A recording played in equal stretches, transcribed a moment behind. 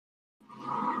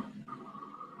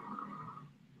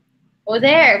Oh,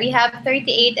 there. We have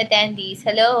 38 attendees.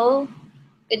 Hello.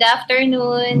 Good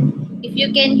afternoon. If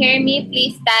you can hear me,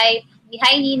 please type.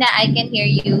 Hi, Nina. I can hear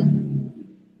you.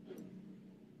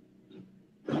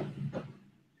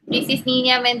 This is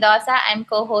Nina Mendoza. I'm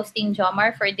co-hosting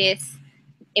Jomar for this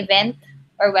event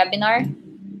or webinar.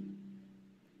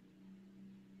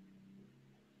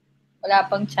 Wala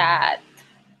pang chat.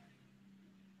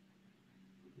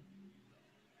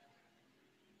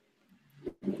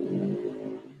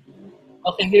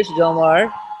 Okay, here's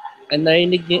Jomar. And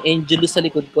narinig niyo yung angel sa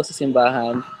likod ko sa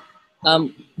simbahan.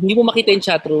 Hindi mo makita yung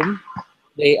chat room?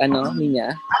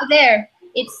 Ninya? Oh, there.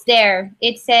 It's there.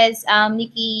 It says,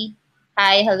 Nikki,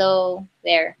 hi, hello,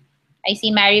 there. I see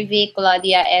Mary Vic,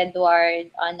 Claudia, Edward,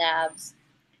 Onabs.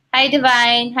 Hi,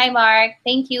 Divine. Hi, Mark.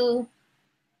 Thank you.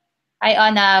 Hi,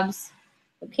 Onabs.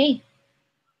 Okay.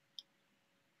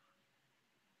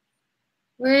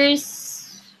 Where's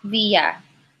Veia?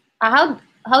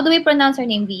 How do we pronounce her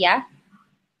name, Veia?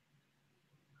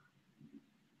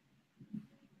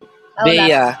 Oh,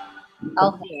 Veia.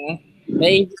 Okay.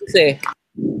 May angel kasi.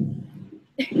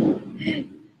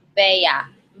 Veia.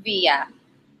 Veia.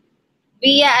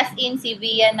 Veia as in si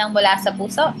Veia ng Mula sa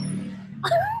Puso.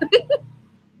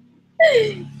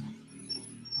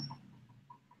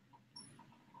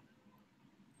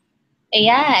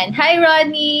 Ayan. Hi,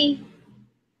 Rodney.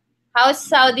 How's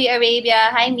Saudi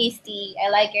Arabia? Hi, Misty.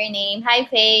 I like your name. Hi,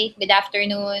 Faye. Good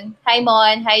afternoon. Hi,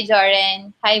 Mon. Hi,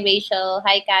 Joren. Hi, Rachel.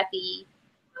 Hi, Kathy.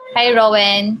 Hi,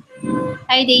 Rowan.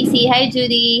 Hi, Daisy. Hi,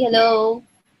 Judy. Hello.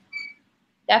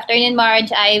 Good afternoon,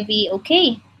 Marge, Ivy.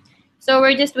 Okay. So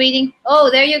we're just waiting. Oh,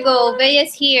 there you go.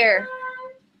 Veia's here.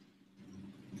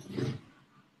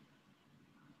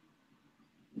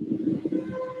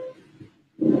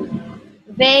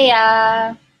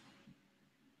 Veia.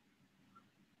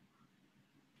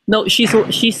 No, she's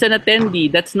an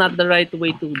attendee. That's not the right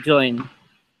way to join.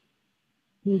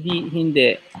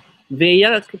 Hindi.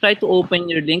 Veia, try to open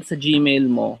your link sa Gmail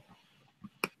mo.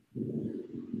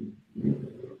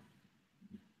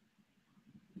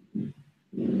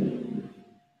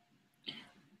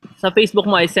 Sa Facebook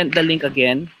mo, I sent the link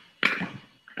again.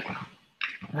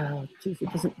 Geez,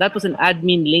 that was an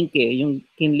admin link eh. Yung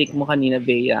kinlik mo kanina,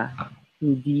 Veia.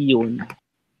 Hindi yun.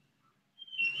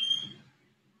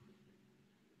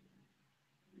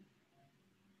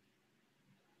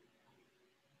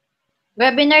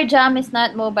 Webinar Jam is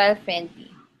not mobile friendly.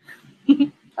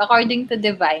 According to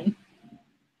Divine.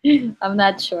 I'm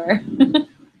not sure.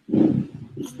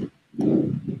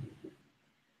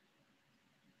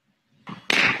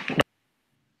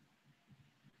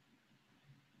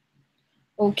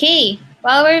 Okay.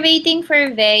 While we're waiting for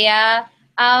Veia,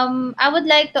 I would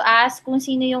like to ask kung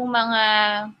sino yung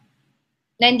mga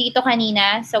nandito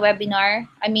kanina sa webinar.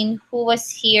 I mean, who was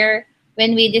here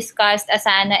when we discussed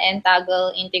Asana and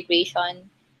Toggle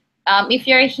integration. If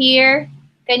you're here,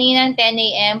 kanina 10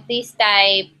 a.m., please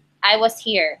type, I was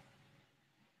here.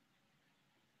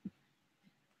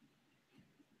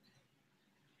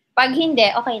 Pag hindi,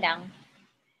 okay lang.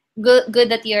 Good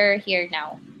that you're here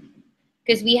now.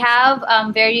 Because we have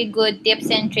very good tips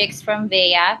and tricks from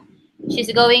Veia.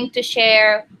 She's going to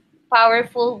share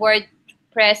powerful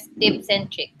WordPress tips and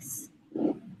tricks.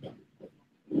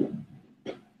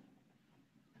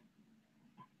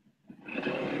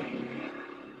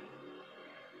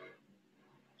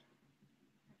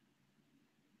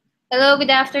 Hello,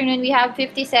 good afternoon. We have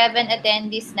 57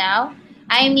 attendees now.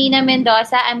 I'm Nina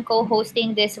Mendoza. I'm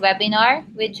co-hosting this webinar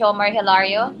with Jomar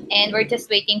Hilario, and we're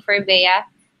just waiting for Veia.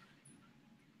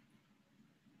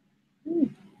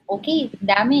 Okay,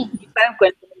 dami. Parang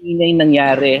kwento kanina yung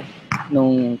nangyari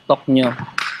nung talk nyo.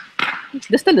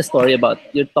 Just tell the story about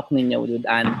your talk ninyo with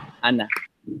Anna.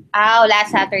 Oh,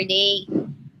 last Saturday.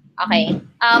 Okay.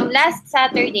 Last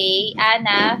Saturday,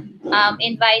 Anna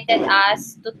invited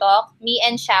us to talk, me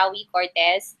and Shawi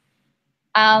Cortez.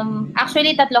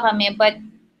 Actually, tatlo kami, but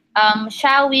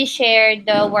Shawi shared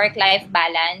the work-life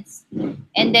balance.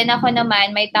 And then ako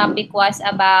naman, my topic was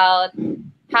about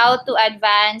how to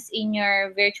advance in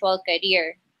your virtual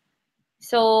career.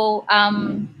 So,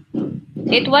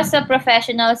 it was a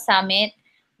professional summit.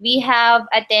 We have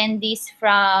attendees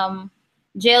from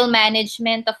jail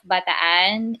management of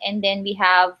Bataan, and then we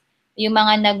have yung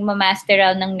mga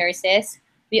nagmamasteral ng nurses.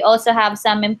 We also have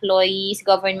some employees,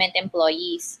 government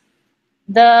employees.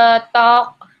 The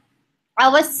talk,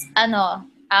 I was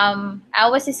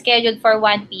scheduled for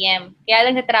 1 p.m. Kaya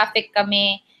lang na-traffic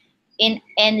kami in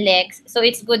NLEX. So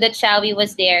it's good that Shawi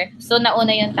was there. So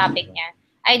nauna yung topic niya.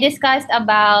 I discussed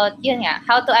about,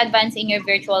 how to advance in your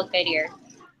virtual career.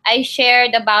 I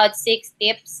shared about 6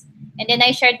 tips, and then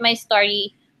I shared my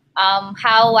story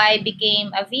how I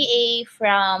became a VA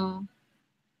from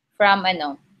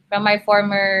ano, from my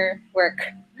former work,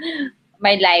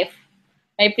 my life,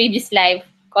 my previous life,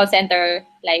 call center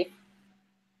life.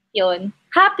 Yun.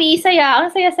 Happy, saya.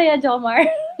 Ang saya-saya, Jomar.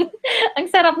 Ang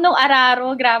sarap nung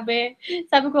araro, grabe.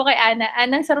 Sabi ko kay Ana,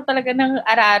 Ana, ang sarap talaga ng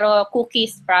araro.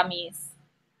 Cookies, promise.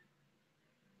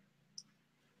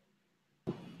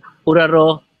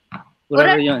 Uraro.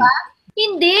 Uraro Uraro yun. ba?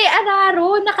 Hindi,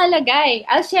 araro, nakalagay.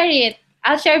 I'll share it.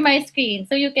 I'll share my screen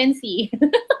so you can see.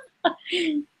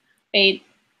 Wait,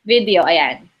 video,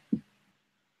 ayan.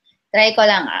 Try ko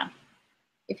lang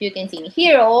if you can see me.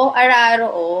 Here,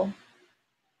 araro,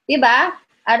 Diba?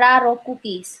 Araro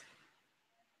cookies.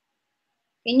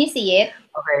 Can you see it?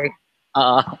 Okay.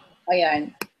 Oo.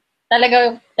 Ayan.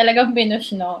 Talagang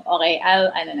pinush, no? Okay,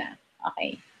 ano na.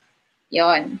 Okay.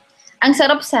 Yon. Ang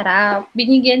sarap-sarap.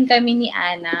 Binigyan kami ni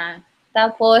Ana.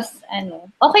 Tapos,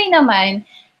 okay naman.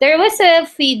 There was a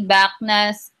feedback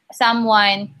na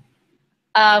someone,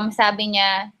 sabi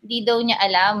niya, di daw niya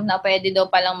alam na pwede daw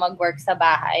palang mag-work sa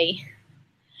bahay.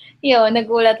 Yun,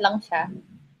 nagulat lang siya.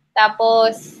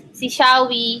 Tapos, si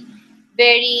Shawi,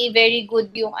 very, very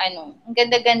good yung ang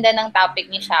ganda-ganda ng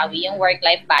topic ni Shawi, yung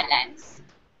work-life balance.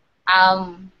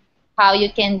 How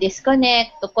you can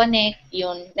disconnect to connect,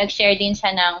 yun, nag-share din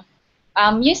siya ng,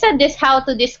 you said this, how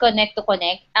to disconnect to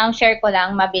connect, ang share ko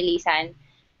lang, mabilisan.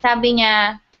 Sabi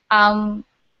niya,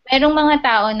 merong mga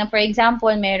tao na, for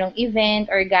example, merong event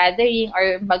or gathering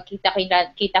or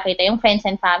magkita-kita yung friends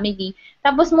and family.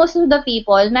 Tapos most of the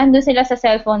people, nandun sila sa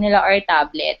cellphone nila or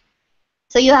tablet.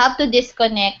 So you have to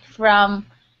disconnect from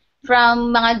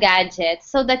mga gadgets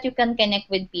so that you can connect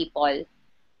with people.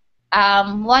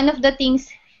 One of the things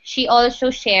she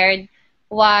also shared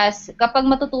was kapag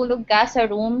matutulog ka sa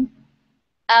room,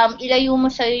 ilayo mo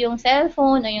sa yung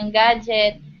cellphone o yung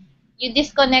gadget, you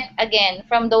disconnect again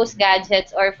from those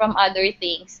gadgets or from other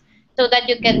things so that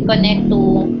you can connect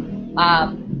to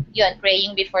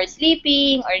praying before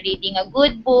sleeping or reading a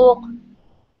good book,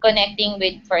 connecting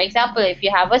with, for example, if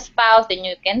you have a spouse, then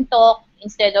you can talk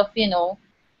instead of,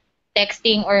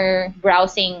 texting or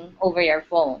browsing over your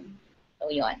phone. So,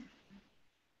 yun.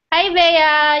 Hi,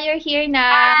 Veia! You're here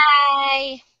na.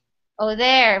 Hi! Oh,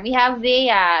 there. We have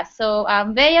Veia. So,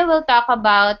 Veia will talk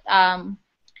about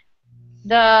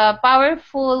the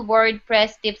powerful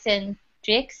WordPress tips and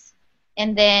tricks.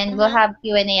 And then we'll have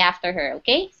Q&A after her.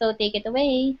 Okay? So, take it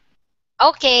away.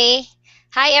 Okay.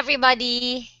 Hi,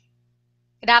 everybody.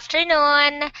 Good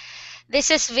afternoon.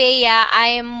 This is Veia.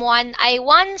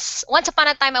 Once upon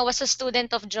a time, I was a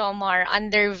student of Jomar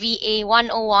under VA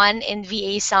 101 and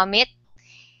VA Summit.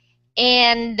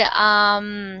 And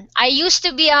I used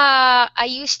to be a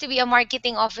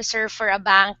marketing officer for a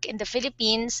bank in the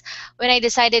Philippines when I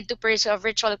decided to pursue a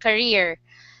virtual career.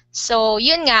 So,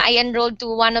 yun nga, I enrolled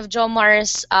to one of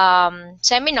Jomar's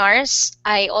seminars.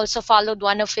 I also followed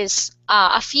a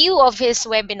few of his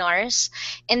webinars.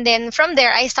 And then from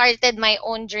there, I started my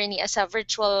own journey as a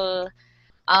virtual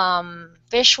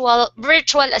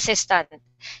assistant.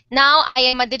 Now, I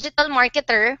am a digital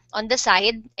marketer on the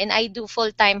side, and I do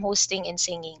full-time hosting and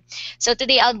singing. So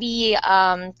today, I'll be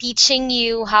teaching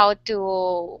you how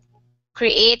to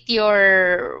create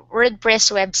your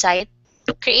WordPress website.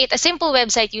 Create a simple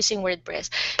website using WordPress.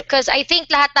 Because I think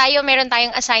lahat tayo meron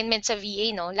tayong assignment sa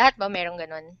VA, no? Lahat ba meron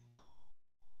ganun?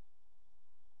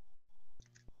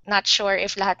 Not sure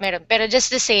if lahat meron. Pero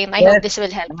just the same, I hope this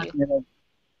will help you. Meron.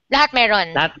 Lahat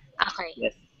meron? Lahat. Okay.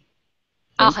 Yes.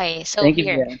 Okay, so Thank you,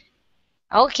 here. Veia.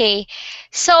 Okay.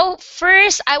 So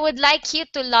first, I would like you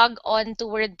to log on to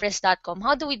WordPress.com.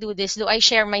 How do we do this? Do I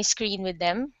share my screen with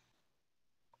them?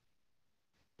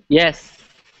 Yes.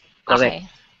 Correct. Okay.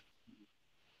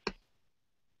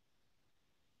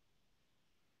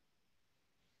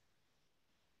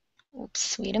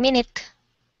 Oops, wait a minute.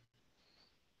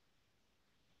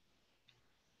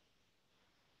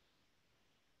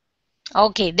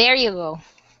 Okay, there you go.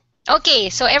 Okay,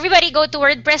 so everybody go to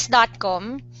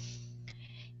WordPress.com.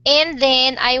 And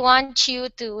then I want you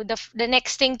to, the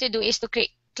next thing to do is to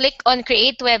click on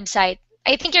Create Website.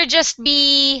 I think you'll just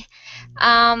be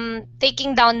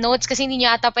taking down notes kasi hindi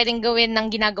nyo ata pwedeng gawin ng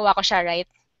ginagawa ko siya, right?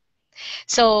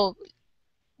 So,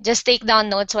 just take down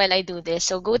notes while I do this.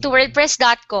 So, go to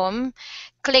WordPress.com,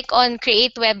 click on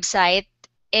Create Website,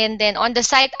 and then on the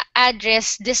site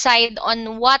address, decide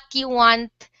on what you want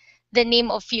the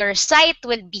name of your site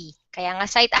will be. Kaya nga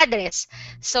site address.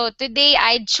 So, today,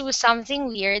 I choose something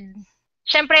weird.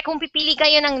 Siyempre, kung pipili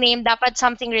kayo ng name, dapat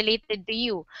something related to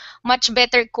you. Much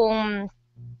better kung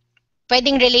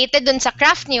pwedeng related dun sa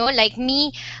craft nyo. Like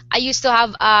me, I used to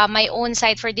have my own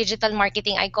site for digital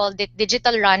marketing. I called it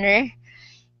Digital Runner.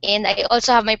 And I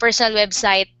also have my personal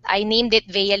website. I named it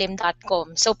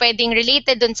veialim.com. So, pwedeng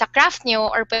related dun sa craft nyo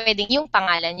or pwedeng yung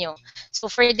pangalan nyo. So,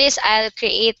 for this, I'll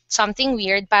create something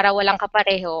weird para walang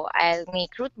kapareho. I'll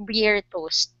make root beer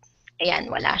toast. Ayan,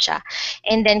 wala siya.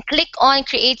 And then, click on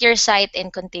create your site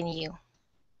and continue.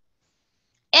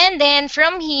 And then,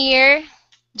 from here,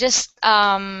 just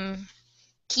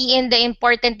key in the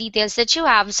important details that you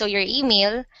have. So, your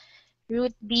email,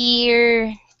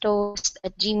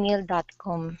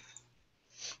 rootbeertoast@gmail.com.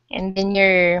 And then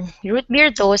your root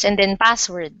beer toast and then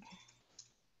password.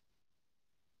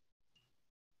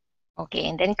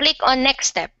 Okay, and then click on next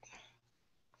step.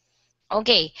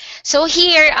 Okay, so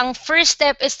here, ang first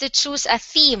step is to choose a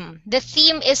theme. The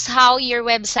theme is how your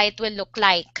website will look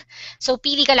like. So,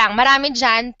 pili ka lang. Marami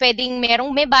dyan, pwedeng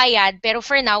merong may bayad, pero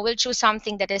for now, we'll choose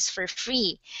something that is for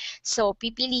free. So,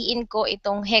 pipiliin ko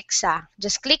itong Hexa.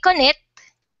 Just click on it.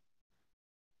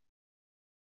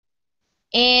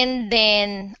 And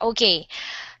then, okay.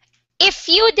 If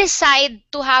you decide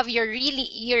to have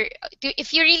if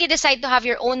you really decide to have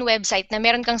your own website na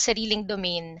meron kang sariling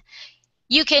domain,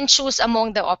 you can choose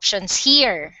among the options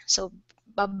here. So,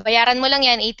 babayaran mo lang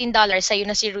yan, $18, sa'yo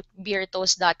na si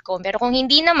rootbeertoast.com. Pero kung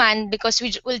hindi naman, because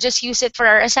we'll just use it for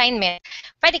our assignment,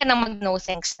 pwede ka nang mag-no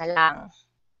thanks na lang.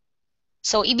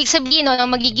 So, ibig sabihin, no,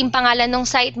 ang magiging pangalan ng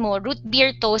site mo,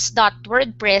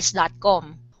 rootbeertoast.wordpress.com.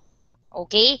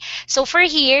 Okay? So, for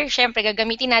here, syempre,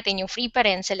 gagamitin natin yung free pa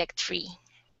rin, select free.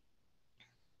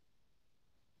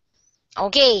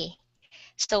 Okay.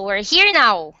 So, we're here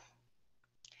now.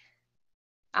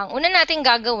 Ang una natin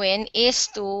gagawin is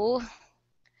to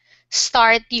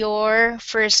start your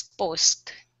first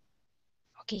post.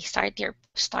 Okay, start a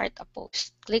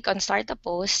post. Click on start a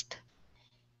post.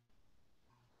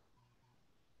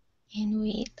 And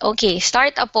wait. Okay,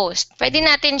 start a post. Pwede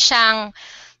natin siyang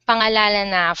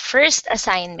pangalanan na first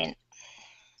assignment.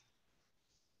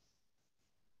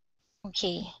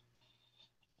 Okay.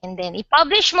 And then,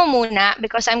 i-publish mo muna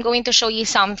because I'm going to show you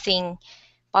something.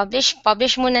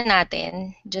 Publish muna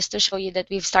natin just to show you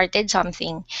that we've started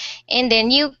something. And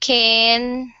then, you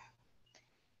can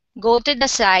go to the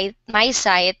site, my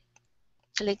site,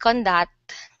 click on that.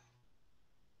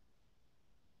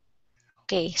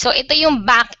 Okay, so ito yung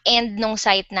back end ng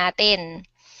site natin.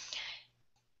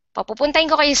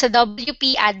 Papupuntahin ko kayo sa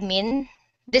WP admin.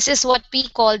 This is what we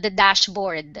call the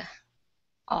dashboard.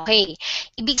 Okay.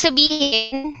 Ibig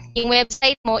sabihin, yung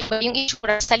website mo, iba yung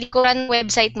itsura sa likuran ng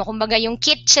website mo. Kumbaga, yung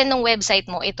kitchen ng website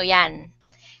mo, ito yan.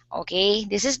 Okay?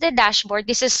 This is the dashboard.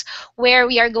 This is where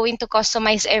we are going to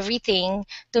customize everything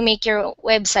to make your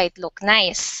website look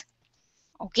nice.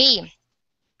 Okay.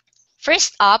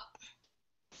 First up,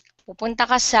 pupunta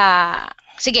ka sa...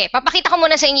 Sige, papakita ko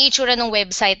muna sa inyo itsura ng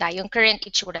website, yung current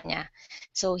itsura niya.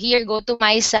 So here, go to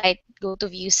my site, go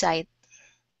to view site.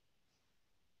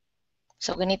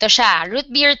 So ganito siya, root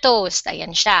beer toast, ayan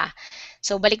siya.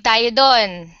 So balik tayo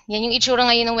doon. Yan yung itsura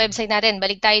ngayon ng website natin.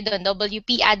 Balik tayo doon,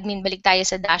 WP admin, balik tayo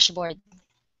sa dashboard.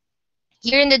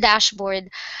 Here in the dashboard,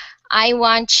 I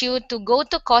want you to go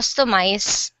to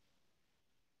customize,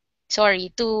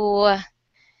 to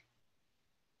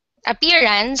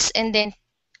appearance, and then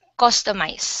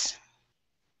customize.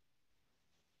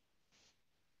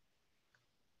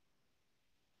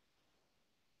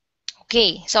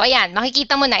 Okay, so ayan,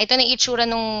 makikita mo na, ito na yung itsura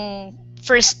nung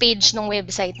first page ng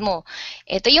website mo.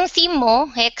 Ito yung theme mo,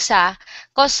 Hexa,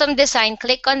 custom design,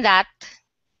 click on that.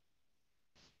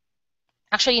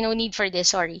 Actually, no need for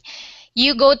this, sorry.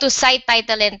 You go to site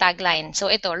title and tagline.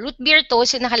 So ito, root beer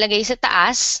toast yung nakalagay sa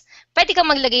taas. Pwede ka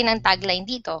maglagay ng tagline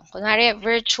dito. Kunwari,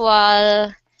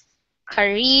 virtual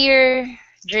career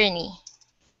journey.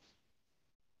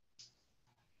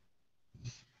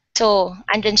 So,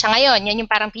 andyan siya ngayon. Yan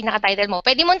yung parang pinaka-title mo.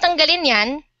 Pwede mong tanggalin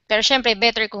yan, pero syempre,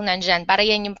 better kung nandyan para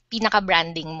yan yung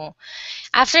pinaka-branding mo.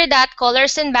 After that,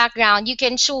 colors and background, you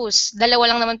can choose.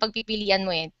 Dalawa lang naman pagpipilian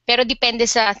mo eh. Pero depende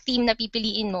sa theme na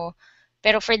pipiliin mo.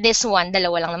 Pero for this one,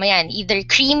 dalawa lang naman yan. Either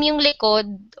cream yung likod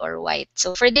or white.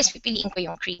 So, for this, pipiliin ko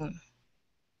yung cream.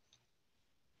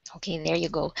 Okay, there you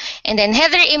go. And then,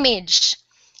 header image.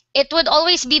 It would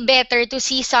always be better to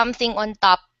see something on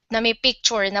top na may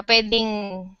picture na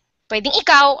pwedeng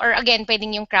ikaw or again,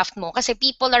 pwedeng yung craft mo. Kasi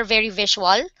people are very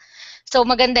visual. So,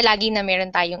 maganda lagi na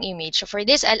meron tayong image. So, for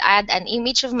this, I'll add an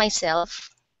image of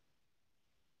myself.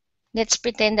 Let's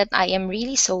pretend that I am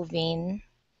really so vain.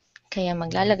 Kaya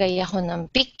maglalagay ako ng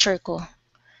picture ko.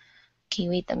 Okay,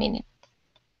 wait a minute.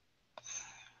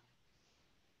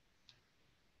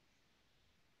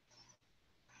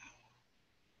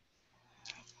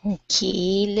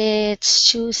 Okay, let's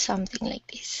choose something like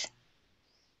this.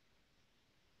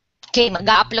 Okay,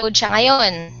 mag-upload siya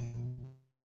ngayon.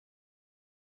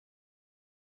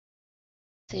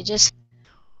 So you just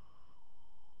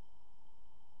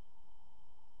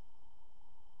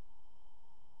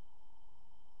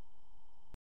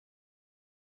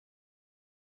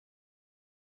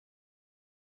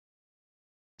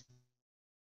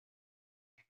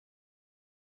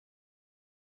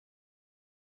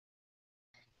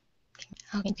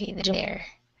okay, there.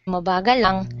 Mabagal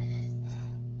lang.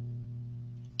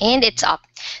 And it's up.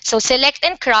 So select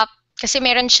and crop kasi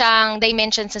meron siyang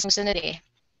dimensions sa susunod eh.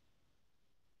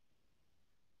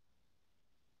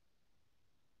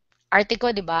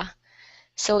 Article, di ba?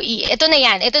 So, ito na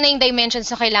yan. Ito na yung dimensions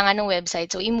na kailangan ng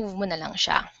website. So, i-move mo na lang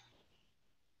siya.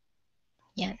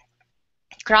 Yan.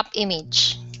 Crop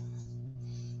image.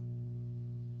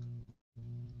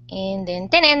 And then,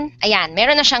 tenen. Ayan,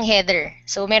 meron na siyang header.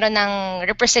 So, meron ng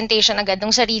representation agad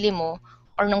ng sarili mo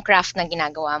or ng craft na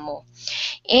ginagawa mo.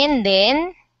 And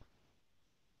then,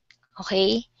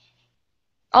 okay.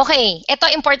 Okay, ito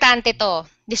importante to.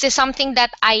 This is something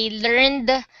that I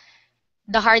learned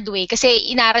the hard way kasi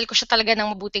inaral ko siya talaga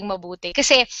ng mabuting-mabuti.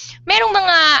 Kasi merong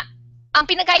mga, ang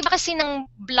pinagkaiba kasi ng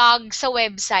blog sa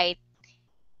website,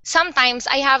 sometimes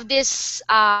I have this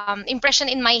impression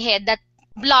in my head that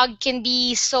blog can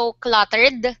be so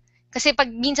cluttered. Kasi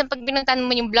minsan pag binuntahan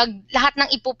mo yung blog, lahat ng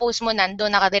ipopost mo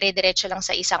nandun, nakadire-diretso lang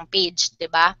sa isang page,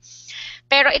 di ba?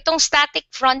 Pero itong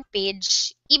static front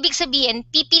page, ibig sabihin,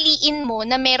 pipiliin mo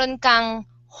na meron kang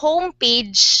home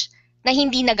page na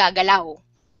hindi nagagalaw.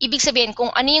 Ibig sabihin,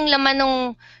 kung ano yung laman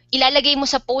nung ilalagay mo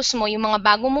sa post mo, yung mga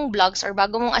bago mong blogs or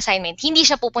bago mong assignment, hindi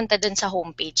siya pupunta dun sa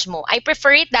homepage mo. I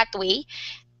prefer it that way.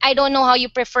 I don't know how you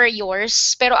prefer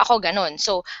yours, pero ako ganun.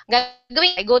 So,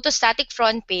 gagawin, I go to static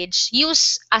front page,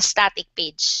 use a static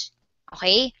page.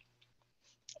 Okay?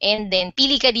 And then,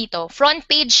 pili ka dito. Front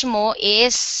page mo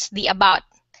is the about.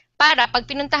 Para pag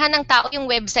pinuntahan ng tao yung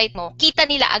website mo, kita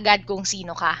nila agad kung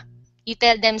sino ka. You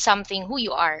tell them something who you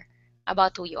are,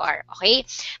 about who you are. Okay?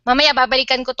 Mamaya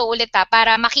babalikan ko to ulit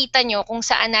para makita nyo kung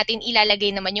saan natin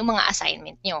ilalagay naman yung mga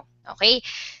assignment nyo. Okay?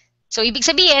 So, ibig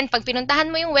sabihin, pag pinuntahan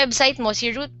mo yung website mo,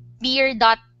 si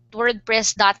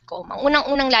rootbeer.wordpress.com, ang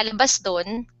unang-unang lalabas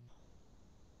doon,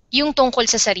 yung tungkol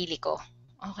sa sarili ko.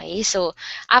 Okay, so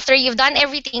after you've done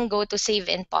everything, go to save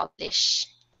and publish.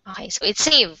 Okay, so it's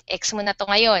save. X mo na to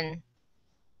ngayon.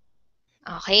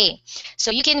 Okay,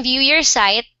 so you can view your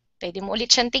site. Pwede mo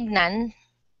ulit siyang tignan.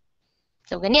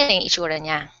 So ganyan yung itsura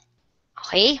niya.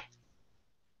 Okay?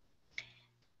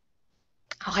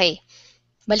 Okay,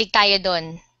 balik tayo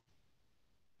doon.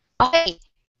 Okay,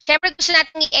 syempre gusto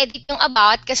natin i-edit yung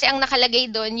about kasi ang nakalagay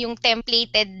doon yung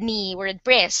templated ni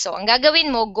WordPress. So ang gagawin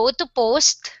mo, go to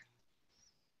post,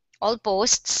 all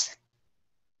posts,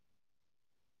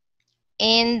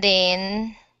 and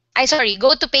then,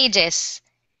 go to pages.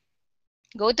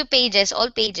 Go to pages,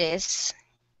 all pages.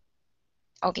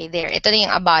 Okay, there. Ito na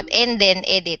yung about. And then,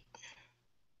 edit.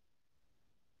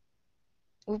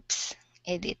 Oops.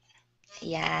 Edit.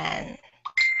 Ayan.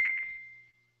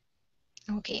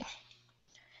 Okay.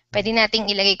 Pwede nating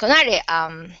ilagay, kunwari,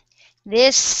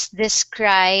 this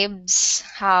describes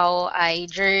how I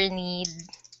journeyed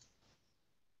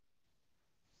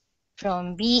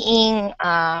from being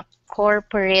a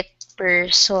corporate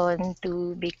person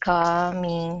to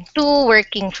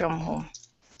working from home.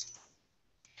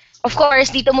 Of course,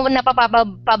 dito mo na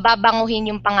pababanguhin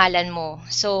yung pangalan mo.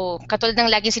 So, katulad ng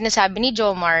laging sinasabi ni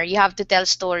Jomar, you have to tell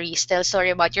stories. Tell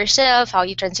story about yourself, how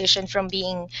you transition from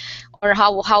being, or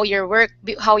how your work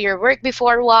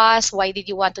before was, why did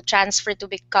you want to transfer to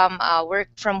become a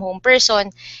work from home person.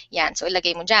 Yan, so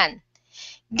ilagay mo dyan.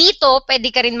 Dito,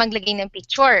 pwede ka rin maglagay ng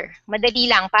picture. Madali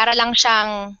lang, para lang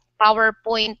siyang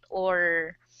PowerPoint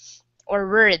or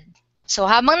Word. So,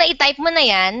 habang na-type mo na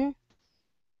yan,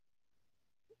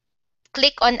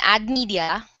 click on Add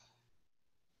Media,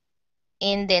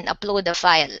 and then upload the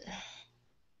file.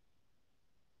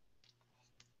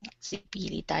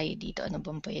 Pili tayo dito. Ano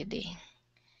bang pwede?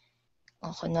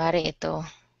 O, kunwari ito.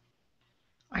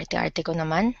 Arte-arte ko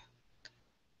naman.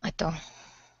 Ito.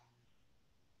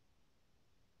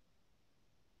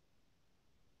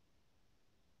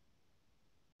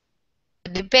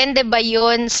 Depende ba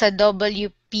yun sa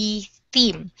WP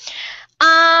theme?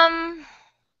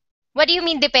 What do you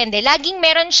mean depende? Laging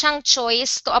meron siyang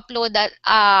choice to upload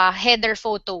a header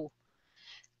photo.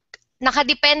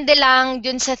 Nakadepende lang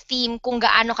dun sa theme kung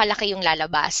gaano kalaki yung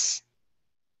lalabas.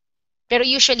 Pero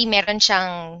usually meron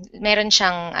siyang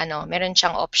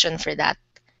option for that.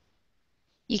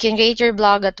 You can create your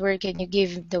blog at work and you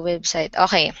give the website.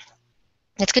 Okay.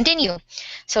 Let's continue.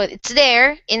 So it's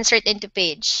there, insert into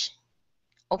page.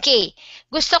 Okay.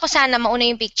 Gusto ko sana mauna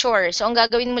yung picture. So ang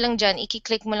gagawin mo lang dyan,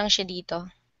 i-click mo lang siya dito.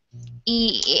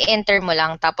 I-enter mo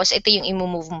lang. Tapos ito yung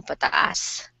i-move mo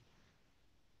pataas.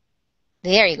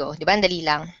 There you go. Di ba? Ang dali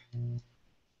lang.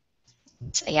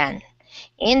 So, ayan.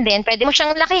 And then, pwede mo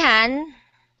siyang lakihan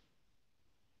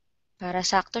para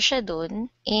sakto siya dun.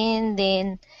 And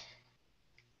then,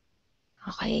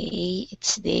 okay,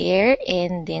 it's there.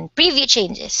 And then, preview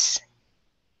changes.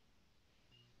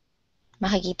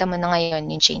 Makikita mo na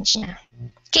ngayon yung change niya.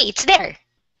 Okay, it's there.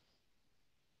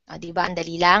 O, diba? Ang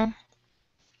dali lang.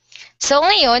 So,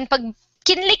 ngayon, pag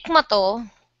kinlik mo to,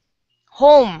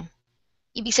 home.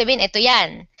 Ibig sabihin, ito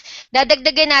yan.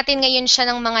 Dadagdagan natin ngayon siya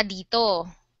ng mga dito.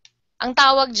 Ang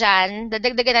tawag dyan,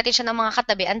 dadagdagan natin siya ng mga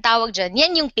katabi. Ang tawag dyan,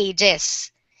 yan yung pages.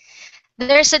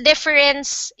 There's a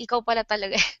difference. Ikaw pala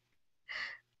talaga.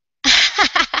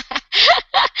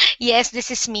 Yes, this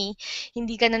is me.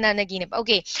 Hindi ka nananaginip.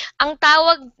 Okay. Ang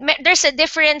tawag, there's a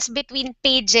difference between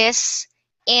pages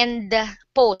and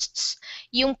posts.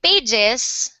 Yung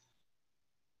pages,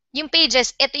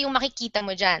 ito yung makikita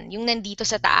mo dyan. Yung nandito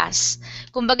sa taas.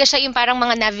 Kumbaga siya yung parang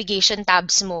mga navigation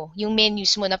tabs mo. Yung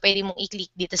menus mo na pwede mong i-click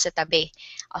dito sa tabi.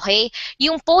 Okay?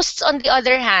 Yung posts, on the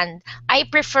other hand, I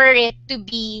prefer it to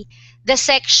be the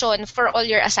section for all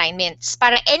your assignments.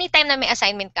 Para anytime na may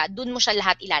assignment ka, dun mo siya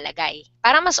lahat ilalagay.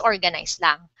 Para mas organized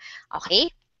lang. Okay?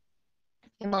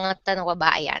 Yung mga tanong ko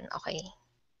ba? Ayan. Okay.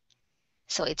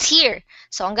 So, it's here.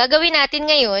 So, ang gagawin natin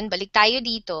ngayon, balik tayo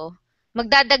dito.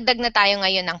 Magdadagdag na tayo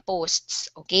ngayon ng posts.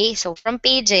 Okay? So, from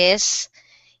pages,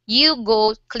 you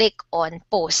go click on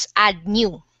posts. Add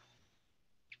new.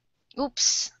 Oops.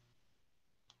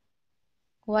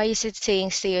 Why is it saying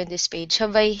stay on this page?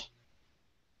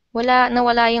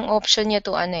 Nawala yung option niya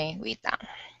to ano eh. Wait lang.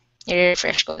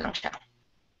 I-refresh ko lang siya.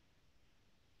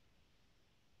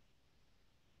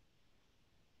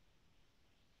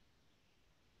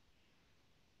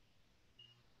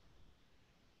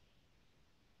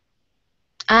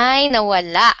 Ay,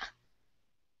 nawala.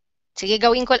 Sige,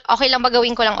 okay lang ba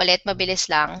gawin ko lang ulit?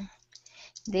 Mabilis lang.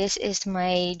 This is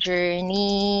my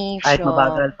journey Kahit from...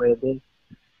 mabagal, pwede.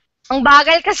 Ang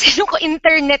bagal kasi nung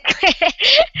internet ko eh.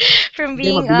 From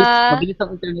being mabilis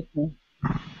ang internet mo.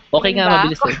 Okay nga,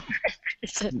 mabilis eh.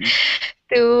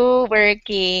 To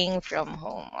working from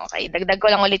home. Okay, dagdag ko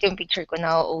lang ulit yung picture ko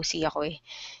na OC ako eh.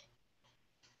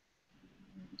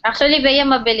 Actually, Veia,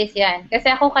 mabilis yan. Kasi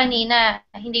ako kanina,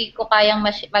 hindi ko kayang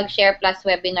mag-share plus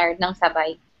webinar ng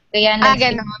sabay. Kaya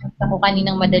nag-share ako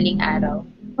kaninang madaling araw.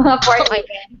 Mga 4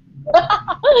 a.m.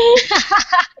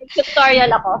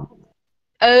 Tutorial ako.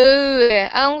 Oh,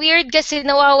 ang weird kasi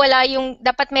nawawala yung,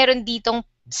 dapat meron ditong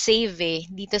save eh,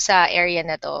 dito sa area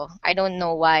na to. I don't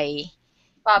know why.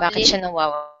 Publish? Bakit siya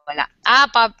nawawala?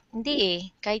 Hindi eh.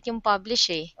 Kahit yung publish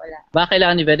eh. Wala. Baka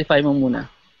kailangan i-verify mo muna.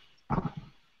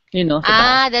 You know,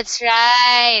 that's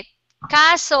right.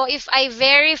 Kaso, if I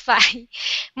verify,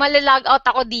 malalag out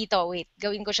ako dito. Wait,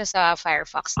 gawin ko siya sa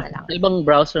Firefox na lang. Sa ibang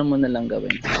browser mo na lang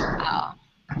gawin. Oo.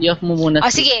 I-off mo muna.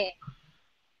 Sige.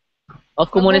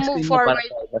 Off ko muna screen mo para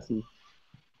privacy.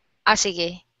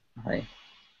 Sige. Okay.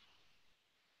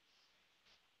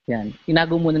 Yan.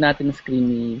 Tinago muna natin ang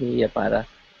screen ni Veia para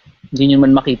hindi nyo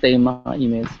man makita yung mga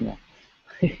emails niya.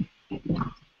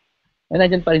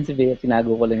 Nandiyan pa rin si Veia.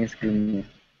 Tinago ko lang yung screen niya.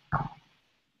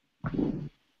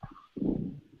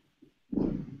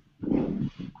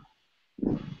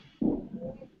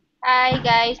 Hi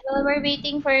guys, while we're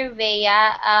waiting for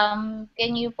Veia,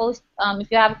 can you post if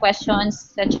you have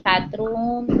questions sa chat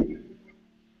room?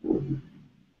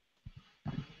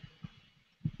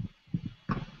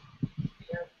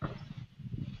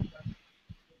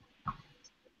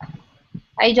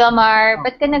 Hi Jomar,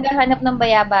 ba't ka naghahanap ng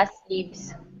bayabas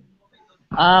leaves?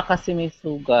 Kasi may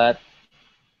sugat.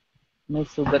 May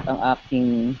sugat ang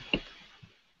aking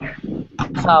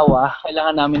asawa.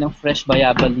 Kailangan namin ng fresh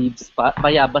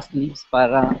bayabas leaves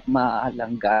para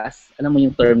maalanggas. Alam mo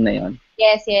yung term na yon?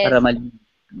 Yes. Para malinis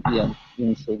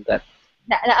yung sugat.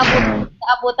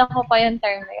 Naabutan ko pa yung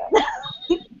term na yun.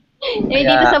 Kaya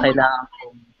dito sa kailangan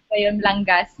ko yung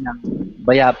langgas.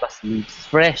 Bayabas leaves.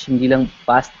 Fresh, hindi lang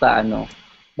basta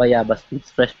bayabas leaves.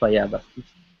 Fresh bayabas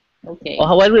leaves. Okay.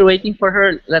 While we're waiting for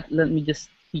her, let me just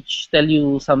tell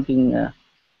you something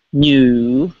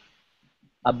new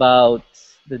about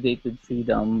the Date with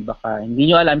Freedom. Baka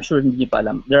hindi nyo alam, sure hindi nyo pa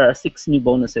alam. There are 6 new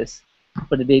bonuses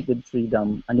for the Date with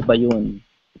Freedom. Ano ba yun?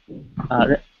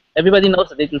 Everybody knows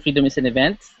the Date with Freedom is an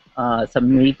event sa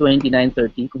May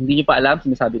 29-30. Kung hindi nyo pa alam,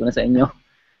 sinasabi ko na sa inyo.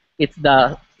 It's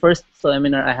the first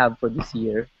seminar I have for this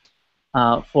year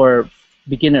for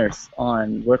beginners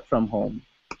on work from home.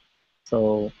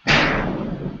 So,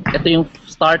 ito yung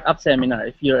startup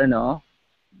seminar. If you're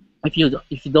if you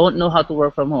don't know how to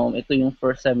work from home, ito yung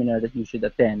first seminar that you should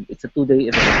attend. It's a 2-day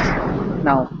event.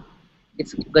 Now,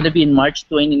 it's gonna be in March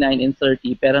 29 and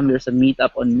 30, pero there's a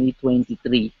meetup on May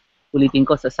 23. Ulitin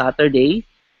ko, sa Saturday,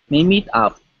 may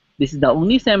meetup. This is the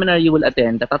only seminar you will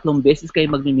attend. Tatlong beses kayo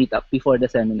mag-meet up before the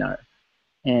seminar.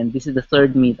 And this is the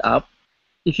third meetup.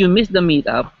 If you miss the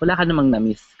meetup, wala ka namang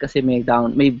na-miss kasi may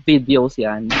videos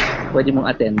yan, pwede mong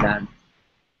attendan.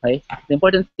 Okay? The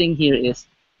important thing here is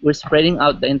we're spreading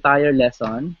out the entire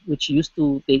lesson, which used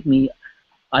to take me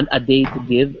a day to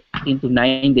give, into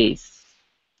 9 days.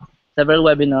 Several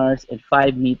webinars and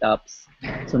 5 meetups.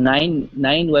 So 9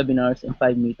 webinars and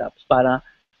 5 meetups para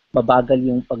mabagal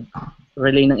yung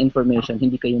pag-relay ng information,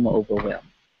 hindi kayo ma-overwhelm.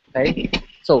 Okay?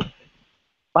 So,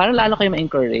 para lalo kayo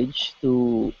ma-encourage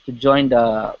to join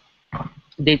the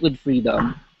Date with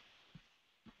Freedom,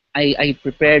 I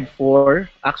prepared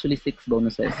actually 6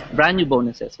 bonuses, brand new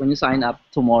bonuses when you sign up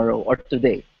tomorrow or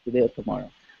today or tomorrow.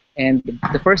 And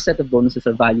the first set of bonuses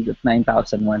are valued at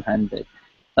 9,100.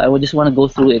 I would just want to go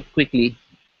through it quickly.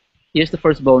 Here's the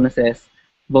first bonus,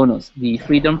 the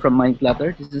freedom from mind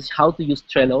clutter. This is how to use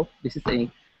Trello. This is a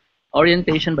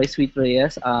orientation by Sweet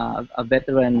Reyes, a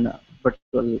veteran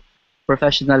virtual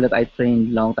professional that I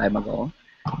trained long time ago.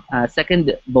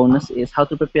 Second bonus is how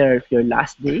to prepare for your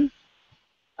last day.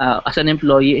 As an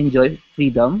employee, enjoy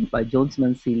freedom by Jones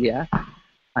Mancilia,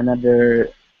 another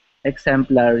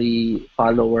exemplary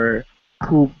follower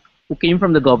who came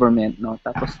from the government, no?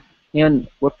 Tapos ngayon,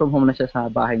 work from home na siya sa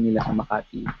bahay nila sa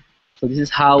Makati. So this is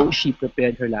how she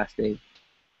prepared her last day.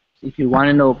 If you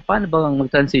want to know paano ba ang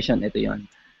mag-transition, ito yon.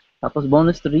 Tapos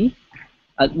bonus 3,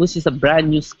 which is a brand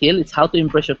new skill. It's how to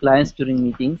impress your clients during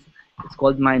meetings. It's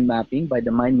called mind mapping by the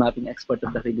mind mapping expert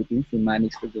of the Philippines, si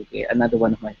Manix Tuduque, another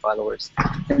one of my followers.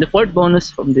 And the fourth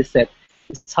bonus from this set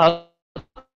is how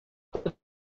to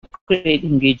create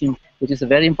engaging, which is a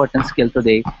very important skill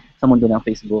today sa mundo ng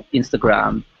Facebook,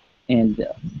 Instagram, and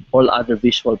all other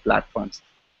visual platforms.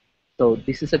 So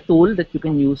this is a tool that you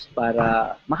can use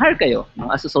para ma-hire kayo, no,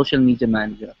 as a social media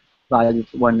manager, valued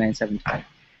at 1975.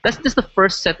 That's just the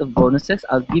first set of bonuses.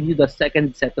 I'll give you the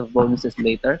second set of bonuses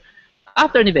later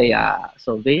after ni Veia.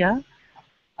 So Veia,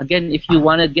 again, if you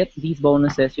want to get these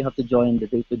bonuses, you have to join the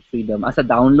Date with Freedom as a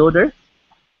downloader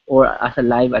or as a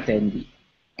live attendee.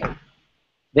 Okay.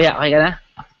 Veia, okay ka na?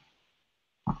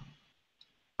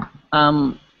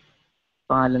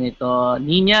 Pangalan nito,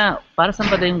 Ninya, para saan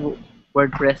ba yung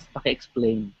WordPress?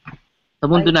 Paki-explain. Sa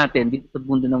mundo natin, dito sa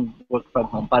mundo ng work from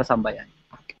home, para saan ba yan?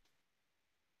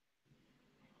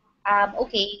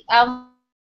 Okay.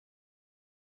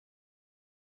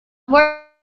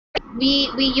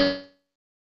 We use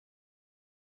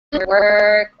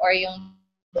work or yung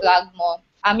blog mo.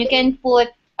 You can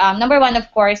put number one, of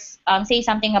course, say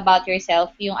something about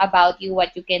yourself, yung about you,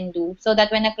 what you can do, so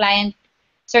that when a client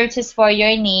searches for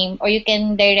your name, or you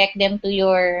can direct them to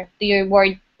your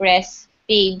WordPress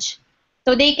page,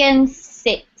 so they can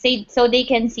so they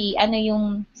can see ano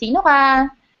yung sino ka,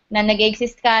 na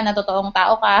nag-exist ka, na totoong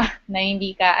tao ka, na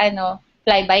hindi ka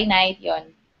fly by night, yon.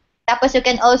 Tapos you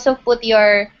can also put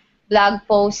your blog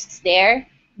posts there.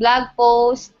 Blog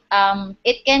post,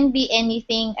 it can be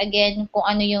anything, again, kung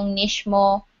ano yung niche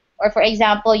mo. Or for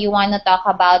example, you want to talk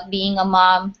about being a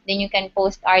mom, then you can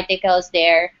post articles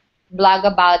there, blog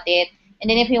about it. And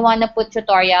then if you want to put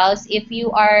tutorials, if you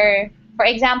are, for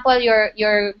example, you're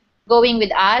going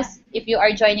with us, if you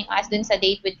are joining us dun sa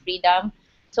Date with Freedom,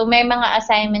 so may mga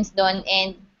assignments doon,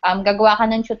 and gagawa ka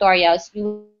ng tutorials,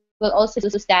 you will also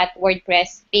use that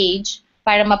WordPress page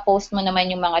para ma-post mo naman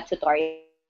yung mga tutorials.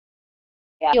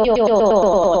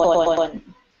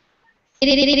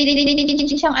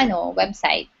 Siyang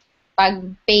website pag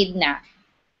paid na.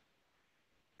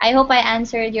 I hope I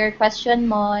answered your question,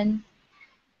 Mon.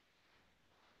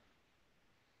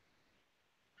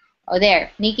 Oh,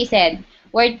 there. Nikki said,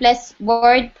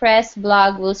 WordPress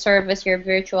blog will serve as your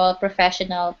virtual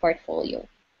professional portfolio.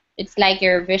 It's like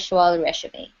your visual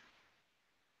resume.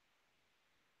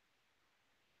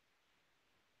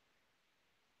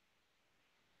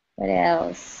 What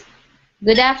else?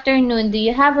 Good afternoon. Do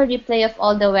you have a replay of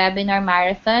all the webinar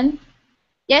marathon?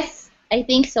 Yes, I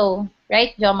think so.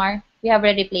 Right, Jomar? We have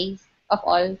a replay of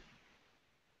all.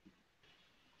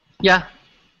 Yeah.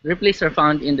 Replays are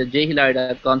found in the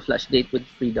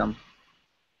jhilario.com/datewithfreedom.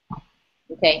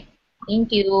 Okay. Thank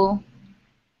you.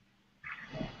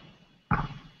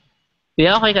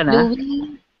 Veia, okay ka na?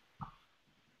 Louie?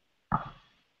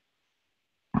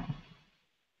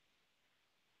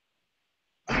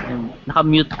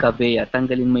 Naka-mute ka, Veia.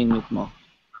 Tanggalin mo yung mute mo.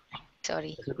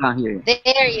 Sorry. I can't hear you.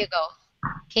 There you go.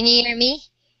 Can you hear me?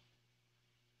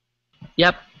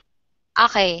 Yep.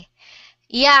 Okay.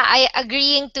 Yeah, I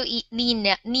agreeing to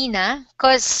Nina,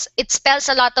 because it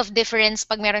spells a lot of difference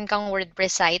pag meron kang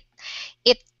WordPress site.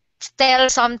 It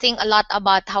tells something a lot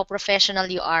about how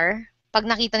professional you are. Pag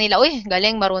nakita nila, uy,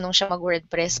 galing, marunong siya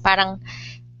mag-WordPress. Parang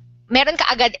meron ka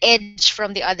agad edge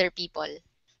from the other people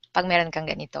pag meron kang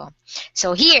ganito.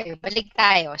 So here, balik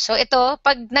tayo. So ito,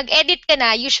 pag nag-edit ka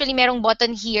na, usually merong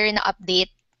button here na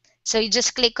update. So you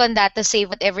just click on that to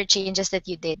save whatever changes that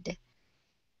you did.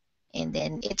 And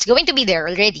then it's going to be there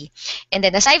already. And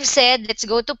then as I've said, let's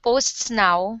go to posts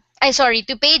now. Sorry,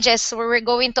 to pages where we're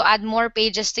going to add more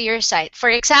pages to your site.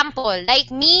 For example, like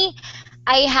me,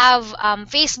 I have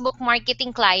Facebook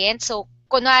marketing clients. So,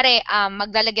 kunwari,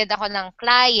 maglalagay ako ng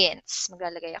clients.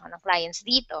 Maglalagay ako ng clients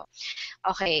dito.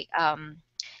 Okay,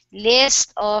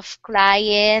 list of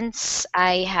clients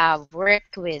I have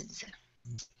worked with.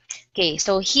 Okay,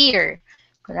 so here,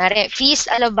 kunwari, Feast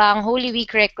Alabang Holy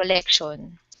Week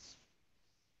Recollection.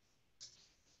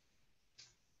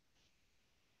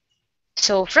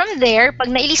 So, from there,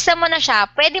 pag nailista mo na siya,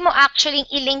 pwede mo actually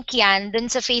i-link yan dun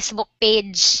sa Facebook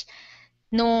page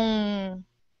nung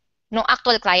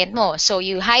actual client mo. So,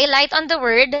 you highlight on the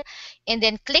word and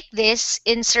then click this,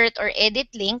 insert or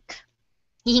edit link.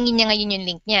 Hihingin niya ngayon yung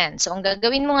link niyan. So, ang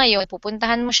gagawin mo ngayon,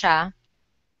 pupuntahan mo siya.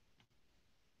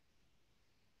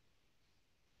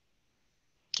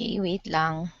 Okay, wait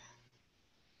lang.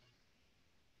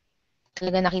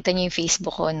 Talaga nakita niyo yung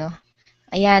Facebook ko, no?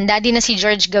 Ayan, daddy na si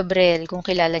George Gabriel, kung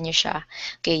kilala niyo siya.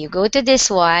 Okay, you go to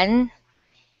this one.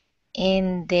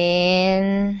 And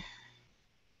then,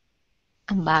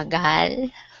 ang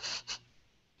bagal.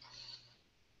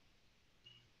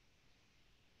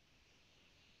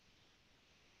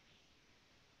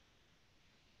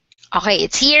 Okay,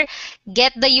 it's here.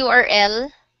 Get the URL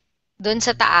dun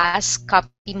sa taas.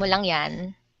 Copy mo lang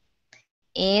yan.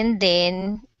 And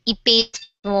then,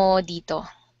 i-paste mo dito.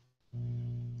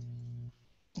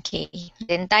 Okay.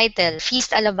 Then title,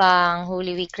 Feast Alabang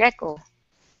Holy Week Reco.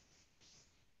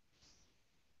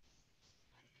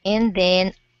 And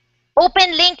then,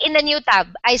 open link in the new tab.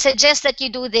 I suggest that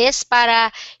you do this para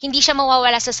hindi siya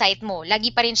mawawala sa site mo. Lagi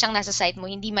pa rin siyang nasa site mo.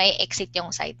 Hindi may exit yung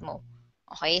site mo.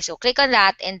 Okay, so click on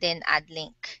that and then add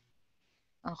link.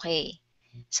 Okay.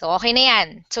 So, okay na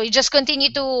yan. So, you just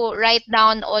continue to write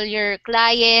down all your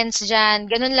clients dyan.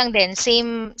 Ganun lang din.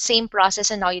 Same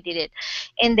process and how you did it.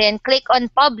 And then, click on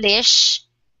publish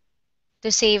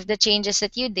to save the changes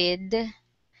that you did.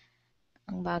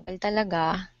 Ang bagal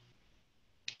talaga.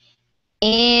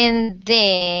 And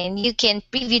then, you can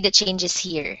preview the changes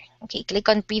here. Okay, click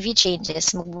on preview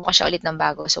changes. Magbubuka siya ulit ng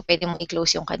bago. So, pwede mong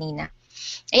i-close yung kanina.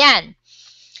 Ayan.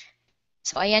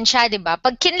 So, ayan siya, di ba?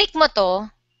 Pag kinlik mo to,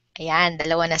 ayan,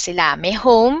 dalawa na sila. May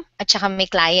home at saka may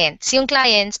clients. Yung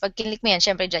clients, pag kinlik mo yan,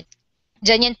 syempre dyan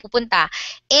yan pupunta.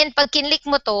 And pag kinlik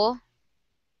mo to,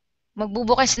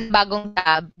 magbubukas ng bagong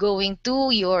tab going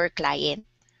to your client.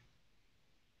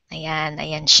 Ayan,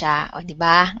 ayan siya. O, di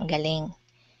ba? Ang galing.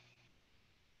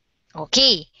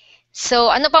 Okay.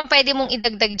 So, ano pang pwede mong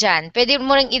idagdag dyan? Pwede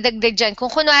mo rin idagdag dyan. Kung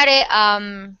kunwari,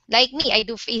 like me, I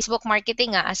do Facebook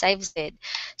marketing as I've said.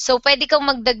 So, pwede kang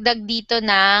magdagdag dito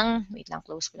ng, wait lang,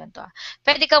 close ko lang to.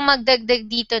 Pwede kang magdagdag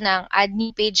dito ng add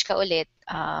new page ka ulit.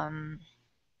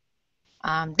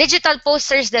 Digital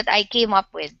posters that I came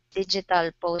up with.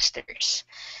 Digital posters.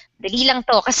 Dali lang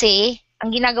to kasi,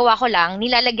 ang ginagawa ko lang,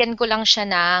 nilalagyan ko lang siya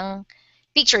ng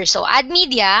picture. So, add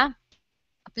media,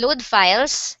 upload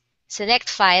files,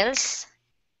 select files.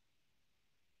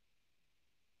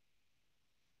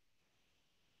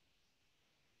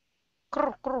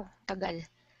 Tagal.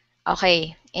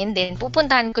 Okay. And then,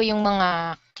 pupuntahan ko yung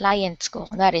mga clients ko.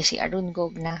 Kunwari, si Arun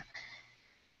Gogna.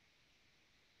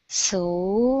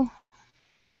 So,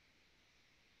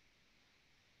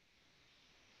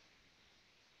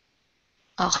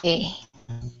 okay.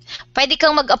 Pwede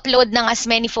kang mag-upload ng as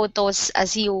many photos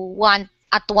as you want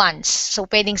at once. So,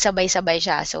 pwedeng sabay-sabay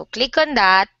siya. So, click on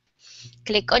that.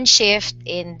 Click on shift.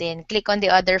 And then, click on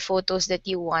the other photos that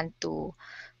you want to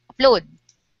upload.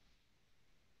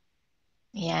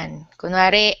 Yan.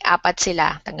 Kunwari, 4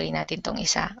 sila. Tanggalin natin tong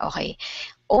isa. Okay.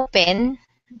 Open.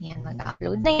 Yan,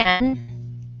 mag-upload na yan.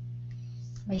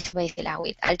 May sabay sila.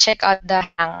 Wait, I'll check out the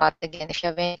Hangout again if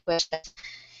you have any questions.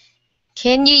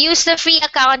 Can you use the free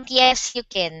account? Yes, you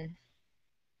can.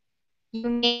 You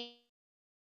may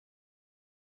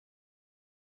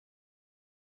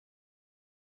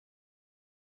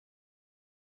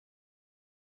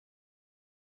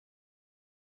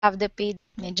have the paid.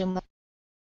 Medyo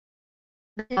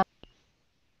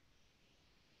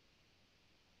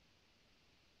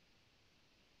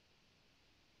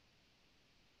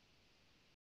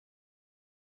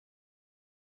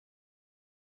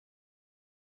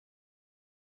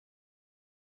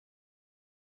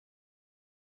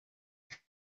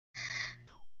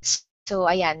So,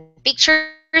 ayan.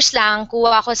 Pictures lang.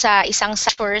 Kuha ko sa isang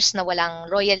source na walang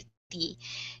royalty.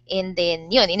 And then,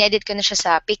 yun, inedit ko na siya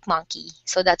sa PicMonkey.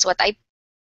 So, that's what I...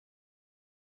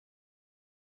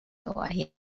 So,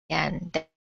 ayan.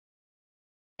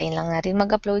 Tayo lang natin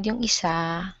mag-upload yung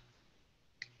isa.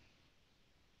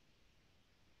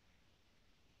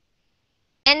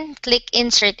 And click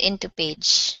Insert into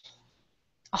Page.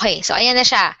 Okay, so ayan na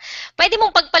siya. Pwede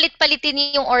mong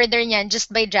pagpalit-palitin yung order niyan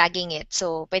just by dragging it.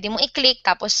 So, pwede mong i-click,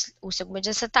 tapos usog mo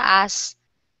dyan sa taas.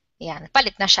 Ayan,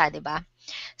 palit na siya, di ba?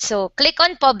 So, click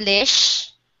on Publish.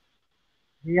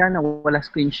 Yan, wala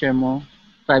screen share mo.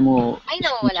 Try mo Ay,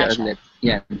 no, screen wala share siya. ulit.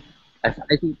 Yan.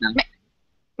 I think na.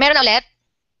 Meron ulit?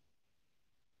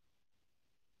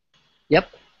 Yep.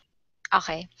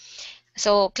 Okay.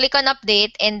 So, click on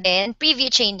Update and then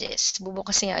Preview Changes.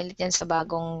 Bubukas niya ulit yan sa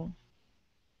bagong...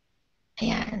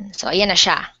 Ayan. So, ayan na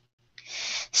siya.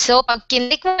 So, pag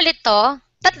kinlik mo ulit to,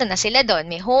 tatlo na sila doon.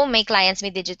 May home, may clients, may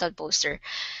digital poster.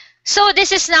 So, this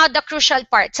is now the crucial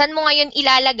part. Saan mo ngayon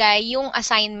ilalagay yung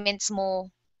assignments mo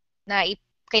na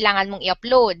kailangan mong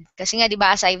i-upload? Kasi nga, di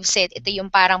ba, as I've said, ito yung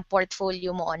parang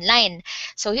portfolio mo online.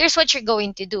 So, here's what you're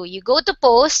going to do. You go to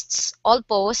Posts, All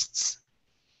Posts.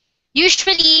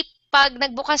 Usually, pag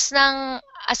nagbukas ng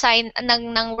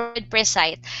WordPress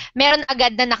site, meron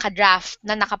agad na naka-draft,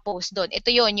 na naka-post doon.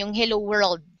 Ito yon yung Hello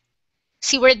World.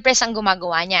 Si WordPress ang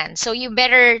gumagawa niyan. So, you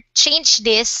better change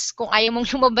this kung ayaw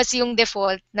mong lumabas yung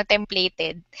default na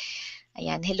templated.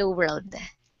 Ayan, Hello World.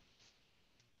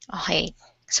 Okay.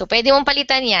 So, pwede mong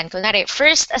palitan yan. Kunwari,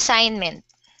 first assignment.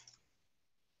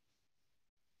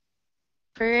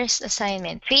 First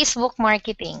assignment. Facebook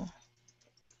marketing.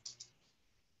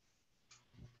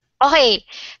 Okay.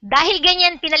 Dahil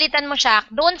ganyan pinalitan mo siya,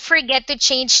 don't forget to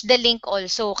change the link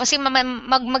also. Kasi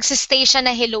magsistay siya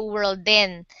na Hello World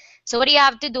din. So, what you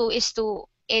have to do is to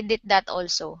edit that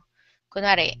also.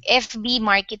 Kunwari, FB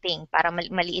marketing. Para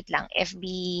maliit lang.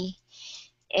 FB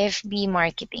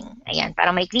marketing. Ayan.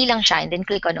 Para maikli lang siya. And then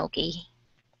click on OK.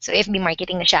 So, FB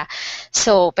marketing na siya.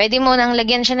 So, pwede mo nang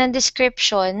lagyan siya ng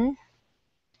description.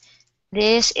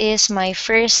 This is my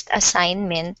first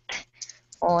assignment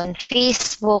on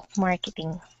Facebook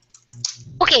marketing.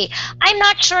 Okay, I'm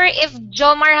not sure if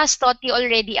Jomar has taught you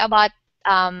already about,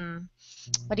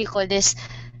 what do you call this?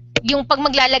 Yung pag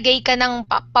maglalagay ka ng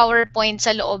PowerPoint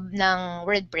sa loob ng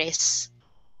WordPress.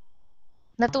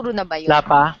 Naturo na ba yun? Wala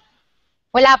pa.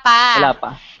 Wala pa. Wala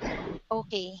pa.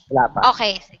 Okay. Wala pa.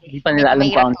 Okay, sige. Hindi pa nila alam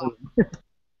kung ano.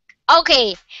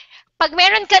 Okay. Pag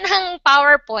meron ka ng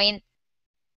PowerPoint,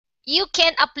 you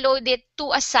can upload it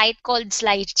to a site called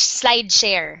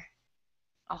SlideShare.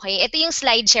 Okay, ito yung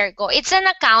SlideShare ko. It's an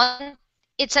account,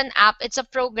 it's an app, it's a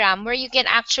program where you can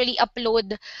actually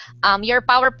upload your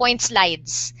PowerPoint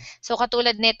slides. So,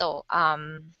 katulad nito,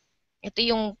 ito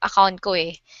yung account ko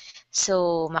eh.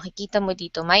 So, makikita mo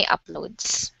dito, my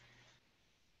uploads.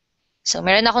 So,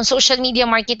 meron akong social media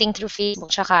marketing through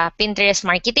Facebook, tsaka Pinterest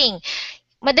marketing.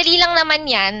 Madali lang naman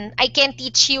yan. I can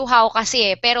teach you how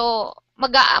kasi eh. Pero,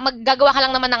 maggagawa ka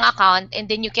lang naman ng account and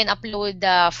then you can upload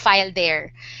the file there.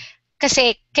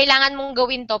 Kasi kailangan mong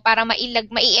gawin to para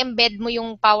mai-embed mo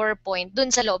yung PowerPoint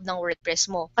dun sa loob ng WordPress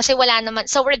mo. Kasi wala naman,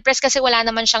 sa WordPress kasi wala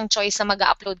naman siyang choice na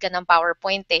mag-upload ka ng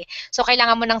PowerPoint eh. So,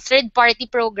 kailangan mo ng third-party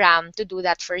program to do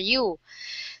that for you.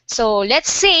 So,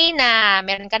 let's say na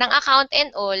meron ka ng account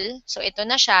and all. So, ito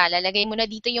na siya. Lalagay mo na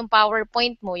dito yung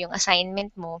PowerPoint mo, yung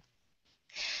assignment mo.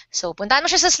 So, puntahan mo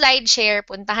siya sa SlideShare.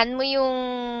 Puntahan mo yung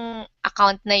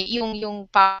account na, yung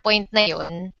PowerPoint na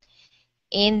yun.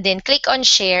 And then, click on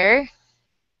Share.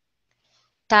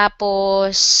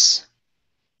 Tapos,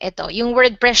 ito, yung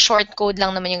WordPress shortcode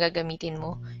lang naman yung gagamitin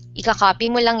mo.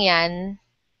 Ika-copy mo lang yan.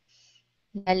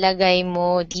 Lalagay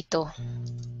mo dito.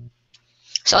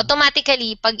 So,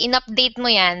 automatically, pag in-update mo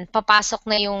yan,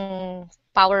 papasok na yung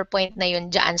PowerPoint na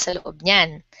yun dyan sa loob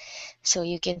niyan. So,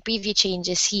 you can preview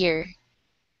changes here.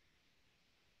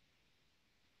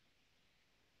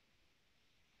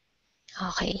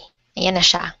 Okay. Ayan na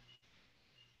siya.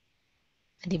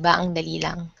 Diba? Ang dali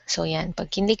lang. So, yan.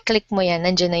 Pag click mo yan,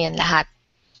 nandiyan na yan lahat.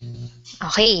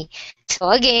 Okay.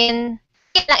 So, again,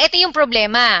 ito yung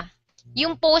problema.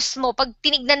 Yung post mo, pag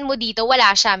tinignan mo dito, wala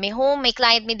siya. May home, may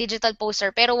client, may digital poster,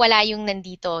 pero wala yung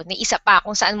nandito. May isa pa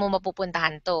kung saan mo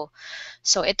mapupuntahan to.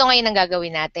 So, ito ngayon ang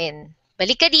gagawin natin.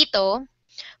 Balik ka dito.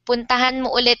 Puntahan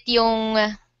mo ulit yung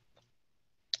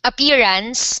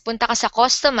appearance. Punta ka sa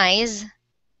customize.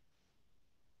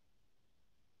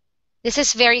 This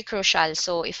is very crucial.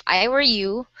 So, if I were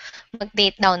you,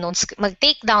 mag-take down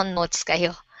notes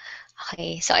kayo.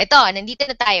 Okay. So, ito, nandito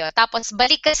na tayo. Tapos,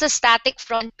 balik ka sa static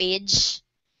front page.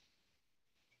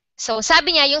 So,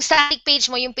 sabi niya, yung static page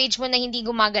mo na hindi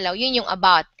gumagalaw, yun yung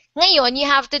about. Ngayon, you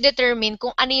have to determine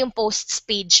kung ano yung posts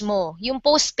page mo. Yung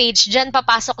post page, dyan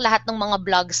papasok lahat ng mga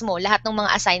blogs mo, lahat ng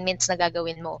mga assignments na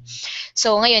gagawin mo.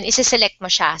 So, ngayon, isi-select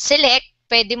mo siya. Select,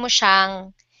 pwede mo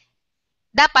siyang,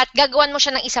 dapat gagawan mo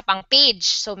siya ng isa pang page.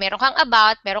 So, meron kang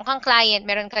about, meron kang client,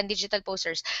 meron kang digital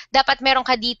posters. Dapat meron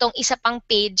ka ditong isa pang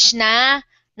page na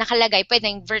nakalagay.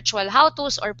 Pwedeng virtual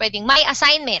how-tos or pwedeng my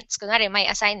assignments. Kunwari, my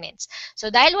assignments.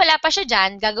 So, dahil wala pa siya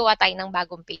dyan, gagawa tayo ng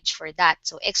bagong page for that.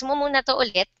 So, X mo muna to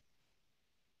ulit.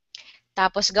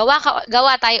 Tapos,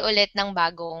 gawa tayo ulit ng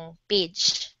bagong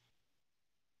page.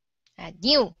 Add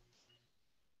new.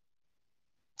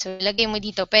 So, lagay mo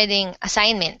dito, pwedeng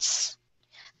assignments.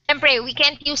 Siyempre, we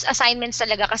can't use assignments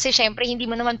talaga kasi siyempre, hindi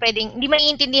mo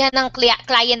maiintindihan ng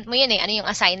client mo yun eh, ano yung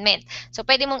assignment. So,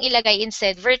 pwede mong ilagay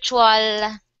instead,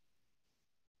 virtual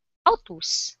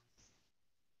how-tos.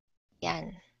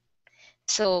 Yan.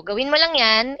 So, gawin mo lang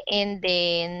yan and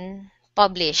then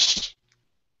publish.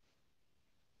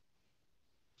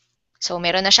 So,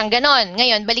 meron na siyang ganon.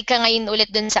 Ngayon, balik ka ngayon ulit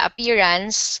dun sa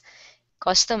appearance,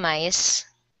 customize.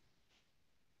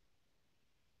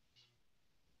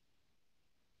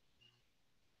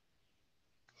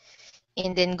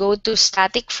 And then go to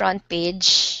static front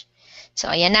page. So,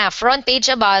 ayan na. Front page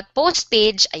about, post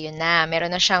page, ayun na.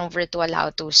 Meron na siyang virtual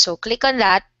how-to. So, click on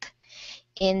that.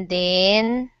 And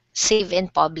then, save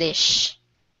and publish.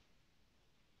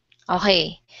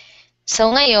 Okay.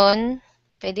 So, ngayon,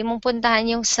 pwede mong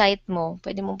puntahan yung site mo.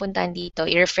 Pwede mong puntahan dito.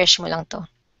 I-refresh mo lang to.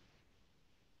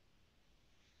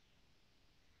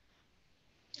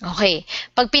 Okay.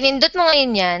 Pag pinindot mo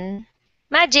ngayon yan,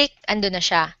 magic, ando na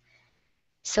siya.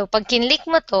 So, pag kinlik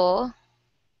mo to,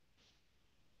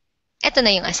 eto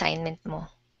na yung assignment mo.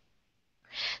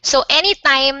 So,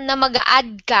 anytime na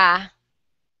mag-add ka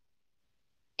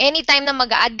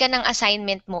ng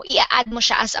assignment mo, i-add mo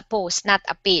siya as a post, not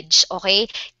a page, okay?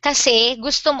 Kasi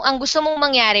ang gusto mong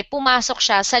mangyari, pumasok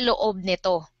siya sa loob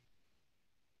nito.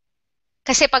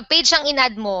 Kasi pag page ang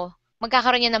in-add mo,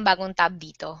 magkakaroon yan ng bagong tab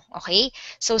dito, okay?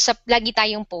 So, lagi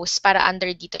tayong post para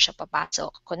under dito siya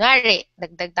papasok. Kunwari,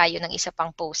 dagdag tayo ng isa pang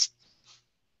post.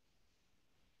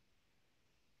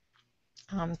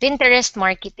 Pinterest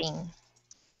marketing.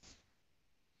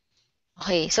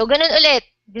 Okay, so ganun ulit.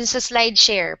 Dun sa slide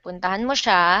share, puntahan mo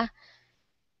siya.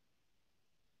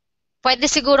 Pwede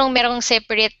sigurong merong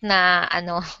separate na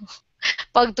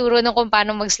pagturo ng kung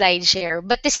paano mag-slide share.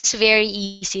 But this is very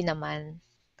easy naman.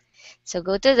 So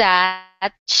go to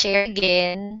that, share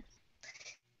again.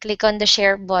 Click on the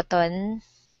share button.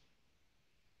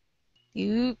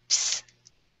 Oops.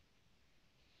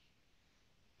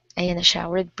 Ayan na siya,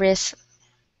 WordPress.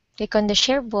 Click on the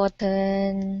share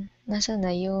button. Nasaan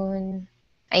na yun?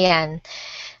 Ayan.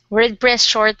 WordPress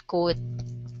shortcode.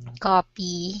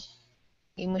 Copy.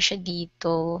 Lagay mo siya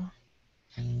dito.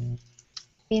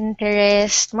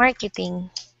 Pinterest marketing.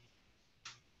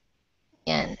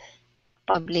 Yan.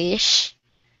 Publish.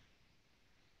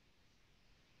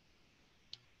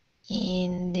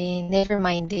 And then, never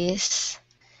mind this.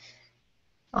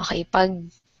 Okay, pag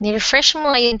ni-refresh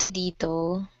mo ngayon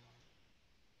dito,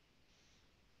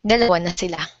 dalawa na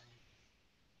sila.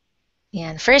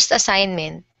 Yan. First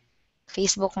assignment,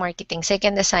 Facebook marketing.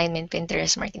 Second assignment,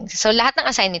 Pinterest marketing. So, lahat ng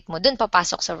assignment mo, dun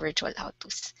papasok sa virtual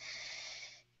how-tos.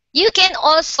 You can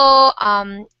also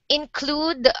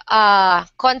include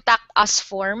contact us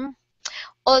form.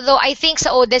 Although I think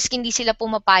sa Odesk hindi sila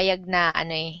pumapayag na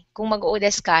kung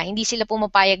mag-Odesk ka, hindi sila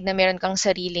pumapayag na meron kang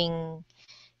sariling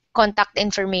contact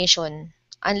information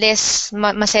unless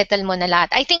masettle mo na lahat.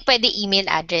 I think pwede email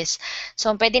address.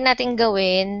 So, pwede natin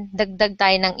gawin, dagdag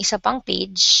tayo ng isa pang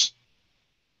page.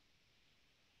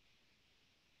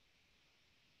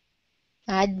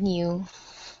 Add new.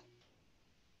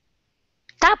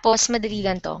 Tapos, madali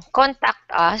lang to. Contact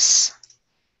us.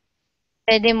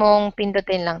 Pwede mong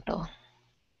pindutin lang to.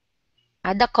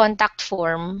 Add a contact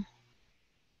form.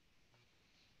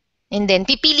 And then,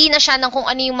 pipili na siya ng kung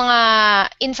ano yung mga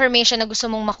information na gusto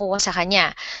mong makuha sa kanya.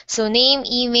 So, name,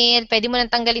 email, pwede mo nang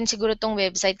tanggalin siguro tong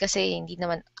website kasi hindi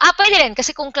naman, pwede rin.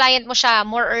 Kasi kung client mo siya,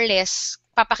 more or less,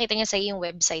 papakita niya sa iyo yung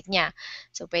website niya.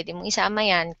 So, pwede mong isama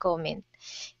yan, comment.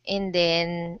 And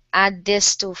then, add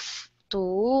this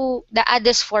add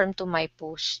this form to my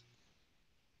post.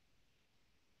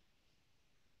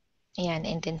 Ayan,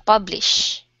 and then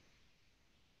publish.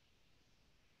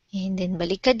 And then,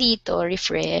 balik ka dito,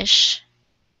 refresh.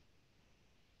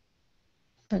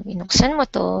 Pag binuksan mo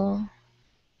to,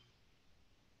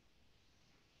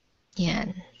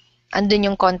 yan. Andun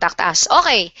yung contact us.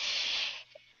 Okay.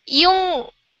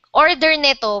 Yung order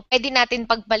nito, pwede natin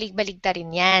pagbalik-balik ta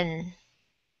rin yan.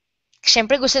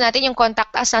 Siyempre, gusto natin yung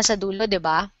contact us nasa dulo, di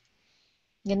ba?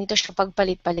 Ganito siya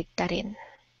pagpalit-palit ka rin.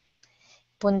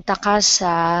 Punta ka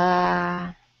sa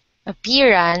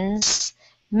appearance,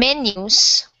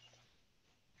 menus,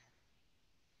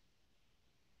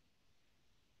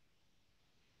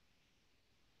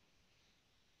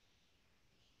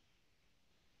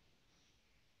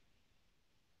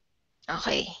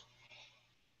 okay.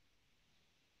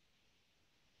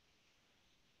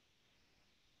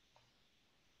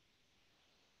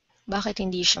 Bakit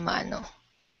hindi siya maano?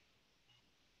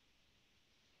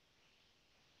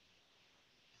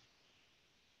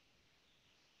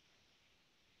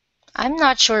 I'm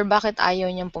not sure bakit ayaw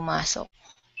niyang pumasok.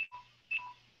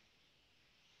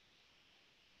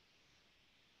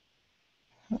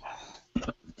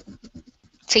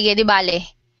 Sige, di bale.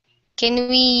 Can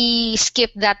we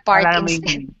skip that part Wala naman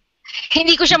instead? yung...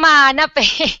 Hindi ko siya mahanap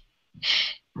eh.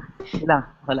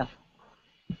 Wala.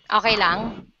 Okay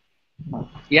lang?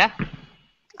 Yeah?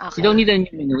 Okay. You don't need a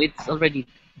new menu. It's already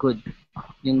good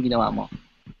yung ginawa mo.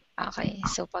 Okay.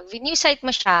 So, pag new site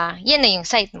mo siya, yan na yung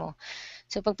site mo.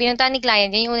 So, pag pinuntahan ni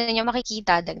client, yan yung una niya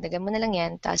makikita, dagdagan mo na lang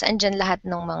yan, tapos andyan lahat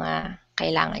ng mga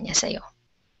kailangan niya sa'yo.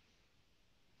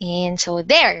 And so,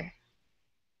 there.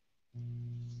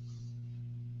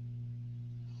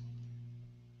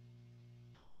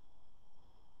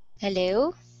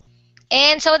 Hello?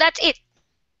 And so, that's it.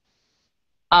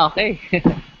 Okay.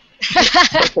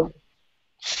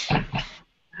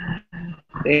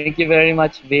 Thank you very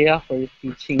much, Veia, for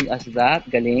teaching us that.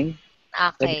 Galing.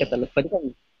 Okay.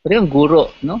 Pwede kang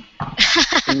guro, no?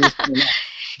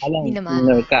 Alam, Hindi naman.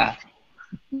 tuner ka.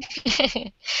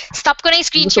 Stop ko na yung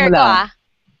screen Gusto mo share ko, lang. ah.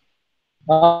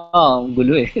 Oo,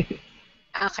 gulo eh.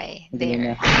 Okay, Gulo there.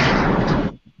 na.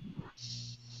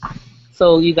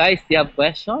 So, you guys, do you have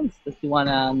questions that you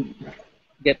wanna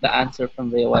get the answer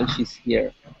from Veia while she's here?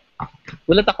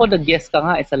 Gulat ako, nag-guess ka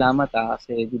nga. Salamat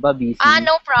kasi di ba busy?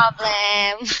 No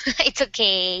problem. It's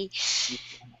okay.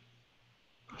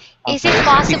 Okay. Is it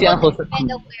possible Busy ang to host at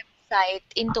embed a website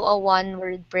into a one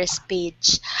WordPress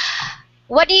page?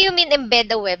 What do you mean embed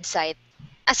a website?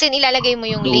 As in, ilalagay mo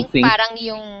yung link, Things. parang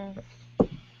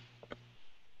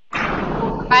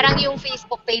yung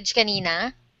Facebook page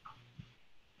kanina?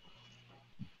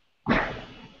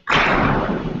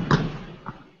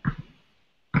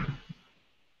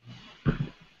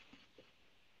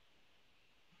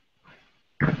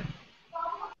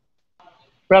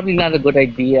 Probably not a good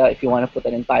idea if you want to put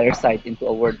an entire site into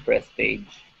a WordPress page.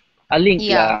 A link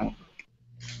lang.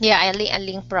 Yeah, a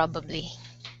link probably.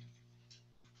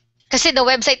 Kasi the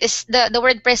website is, the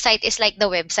WordPress site is like the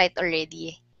website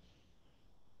already.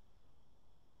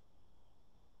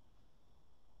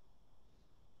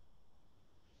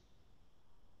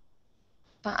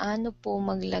 Paano po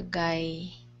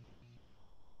maglagay?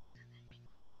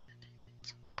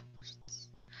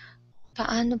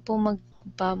 Paano po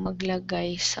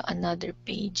maglagay sa another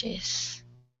pages?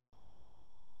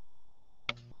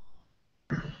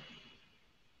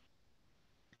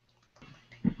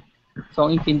 So,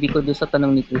 ang intindi ko doon sa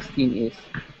tanong ni Christine is,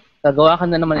 gagawa ka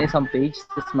na naman isang page,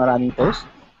 tapos maraming post?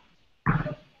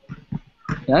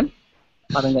 Yan?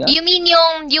 Parang gano'n? You mean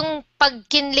yung pag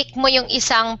kinlik mo yung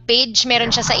isang page,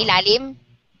 meron siya sa ilalim?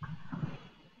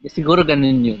 Siguro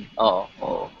ganun yun.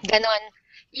 Oo. Ganon.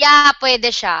 Yeah,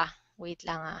 pwede siya. Wait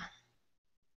lang ah.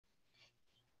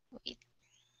 Wait.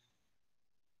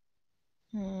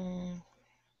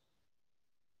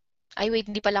 Ay, wait,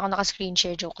 hindi pala ako naka-screen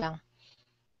share. Joke lang.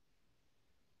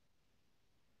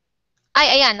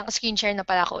 Ay, ayan, naka-screen share na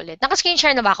pala ako ulit. Naka-screen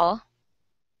share na ba ako?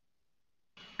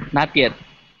 Not yet.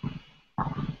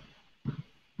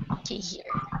 Okay, here.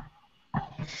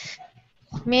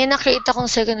 May nakita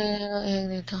kong second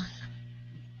nito.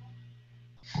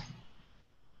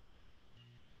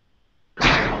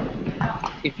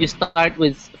 If you start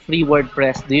with free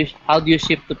WordPress, how do you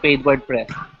shift to paid WordPress?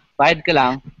 Bayad ka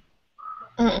lang.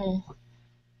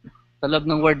 Sa loob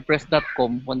ng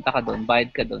WordPress.com, punta ka doon,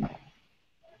 bayad ka doon.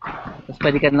 Tapos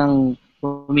pwede ka nang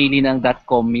pumili ng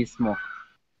 .com mismo.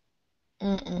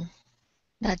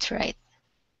 That's right.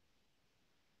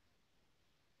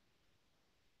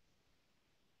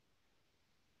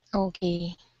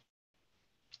 Okay.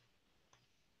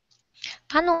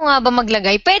 Paano nga ba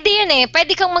maglagay? Pwede yun eh.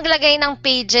 Pwede kang maglagay ng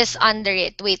pages under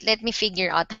it. Wait, let me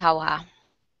figure out how ha.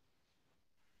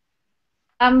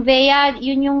 Veia,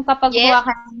 yun yung kapag Yes? gawa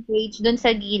ka ng page dun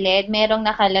sa gilid, merong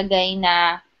nakalagay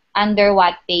na under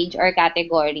what page or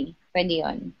category. Pwede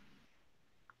yun.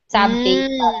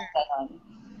 Sub-page, parang ganon.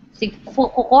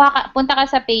 Punta ka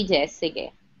sa pages.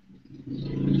 Sige.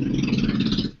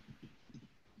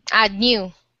 Add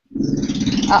new.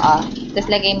 Oo. Tapos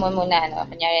lagay mo muna,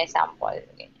 kunyari sample.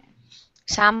 Ganyan.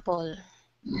 Sample.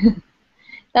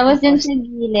 Tapos dun Tapos, sa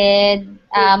gilid,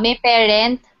 may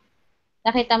parent.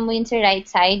 Nakita mo yun sa right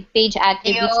side, page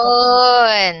attributes.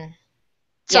 yun.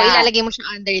 So, Yeah, ilalagay mo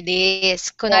siya under this.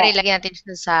 Kunwari, yeah. lagyan natin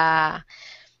siya sa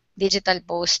digital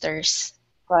posters.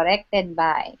 Corrected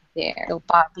by. There. So,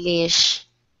 publish.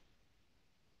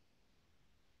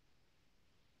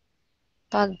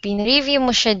 Pag pin-review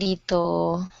mo siya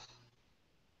dito,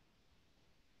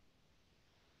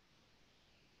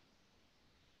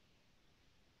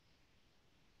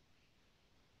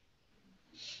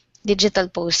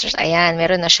 digital posters, ayan,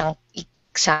 meron na siyang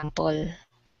example.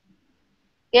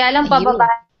 Kaya lang pababa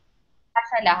Ayun.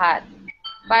 siya lahat.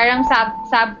 Parang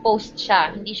sub-post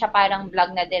siya. Hindi siya parang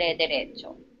vlog na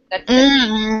dire-diretso. That's the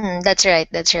thing. That's right,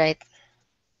 that's right.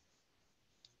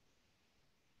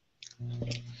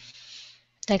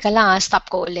 Teka lang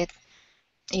stop ko ulit.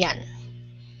 Ayan.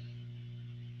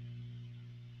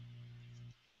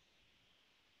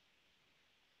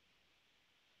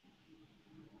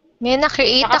 May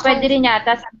na-create Saka akong... pwede rin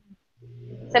yata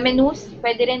sa menus,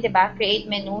 pwede rin, di ba? Create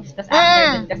menus, tapos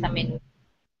after dun ka sa menu.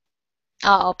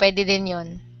 Oo, pwede din yon.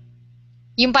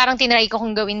 Yung parang tinry ko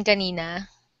kung gawin kanina.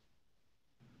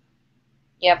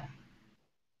 Yep.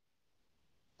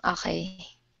 Okay.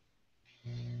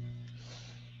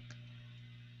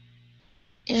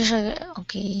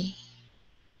 Okay.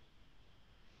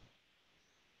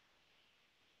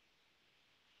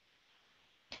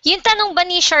 Yung tanong ba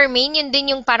ni Charmaine, yun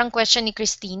din yung parang question ni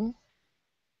Christine?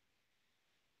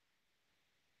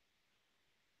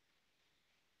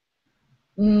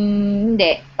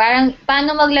 Hindi. Parang,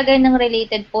 paano maglagay ng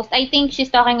related post? I think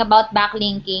she's talking about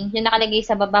backlinking. Yung nakalagay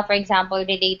sa baba, for example,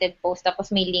 related post,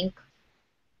 tapos may link.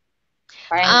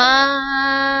 Parang ganun.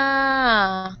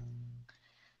 Ah.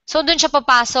 So, dun siya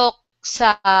papasok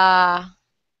sa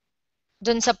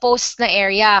dun sa post na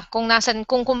area. Kung nasan,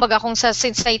 kung kumbaga, kung sa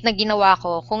site na ginawa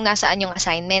ko, kung nasaan yung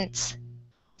assignments.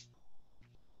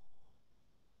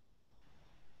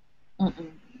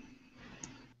 Mm-mm.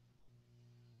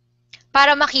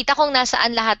 Para makita kung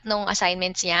nasaan lahat ng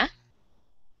assignments niya.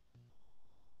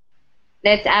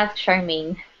 Let's ask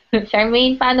Charmaine.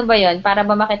 Charmaine, paano ba yon? Para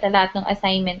ba makita lahat ng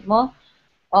assignment mo?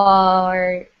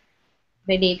 Or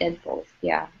related post?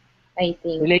 Yeah, I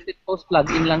think. Related post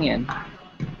plugin lang yan.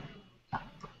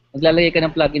 Maglalagay ka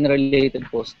ng plugin na related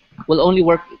post. Will only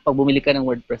work pag bumili ka ng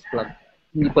WordPress plug.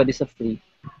 Hindi pwede sa free.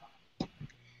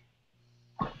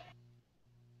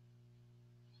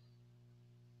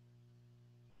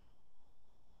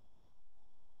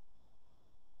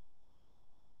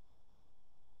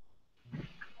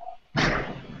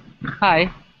 Hi!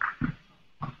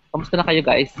 Kamusta na kayo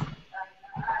guys?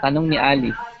 Tanong ni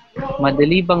Alice.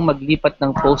 Madali bang maglipat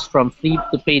ng post from free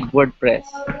to paid WordPress?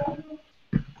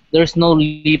 There's no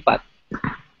lipat.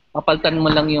 Mapalitan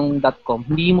mo lang yung .com.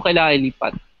 Hindi mo kailangan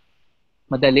ilipat.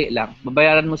 Madali lang.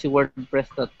 Babayaran mo si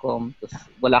wordpress.com tapos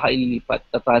wala ka ililipat.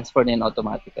 Ta-transfer na yun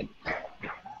automatically.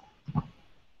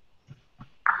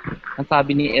 Ang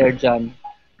sabi ni Airjan,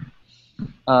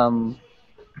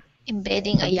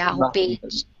 Embedding a Yahoo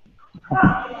page.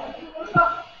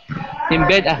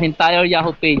 embed an entire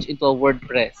Yahoo page into a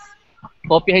WordPress.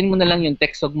 Kopyahin mo na lang yung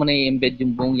text, wag mo na i-embed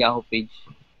yung buong Yahoo page.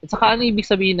 At saka ano ibig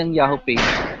sabihin ng Yahoo page?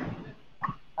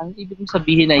 Ano ibig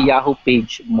sabihin ng Yahoo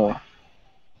page mo?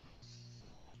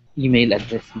 Email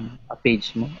address mo,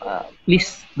 page mo.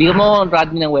 Please, bigyan mo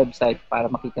admin ng website para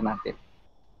makita natin.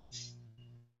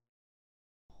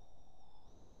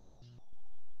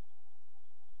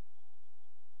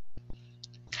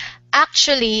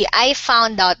 Actually, I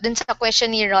found out dun sa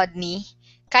question ni Rodney,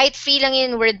 kahit free lang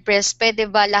yung WordPress, pwede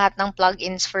ba lahat ng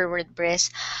plugins for WordPress?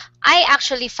 I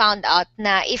actually found out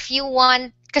na if you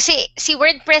want, kasi si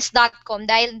WordPress.com,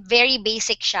 dahil very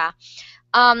basic siya,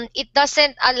 it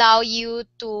doesn't allow you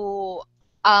to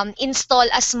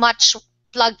install as much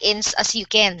plugins as you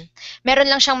can. Meron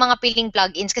lang siyang mga piling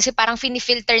plugins kasi parang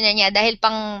finifilter niya dahil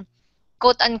pang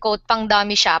quote-unquote, pang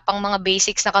dami siya, pang mga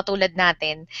basics na katulad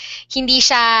natin, hindi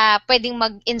siya pwedeng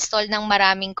mag-install ng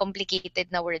maraming complicated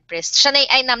na WordPress. Siya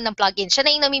na ng plugins. Siya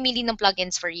na yung namimili ng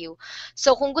plugins for you.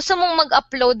 So, kung gusto mong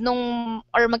mag-upload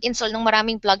or mag-install ng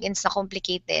maraming plugins na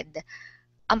complicated,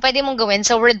 ang pwede mong gawin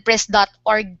sa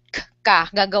wordpress.org ka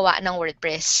gagawa ng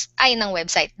WordPress. Ay, ng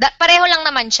website. Pareho lang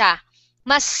naman siya.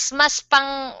 Mas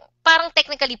parang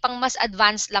technically, pang mas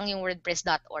advanced lang yung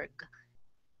wordpress.org.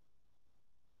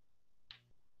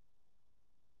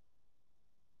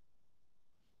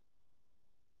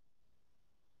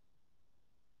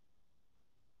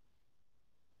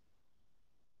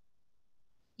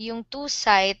 yung two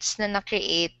sites na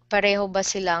na-create, pareho ba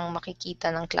silang makikita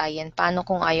ng client? Paano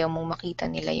kung ayaw mong makita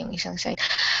nila yung isang site?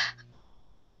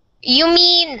 You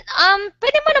mean,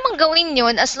 pwede mo namang gawin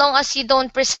yun as long as you don't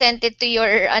present it to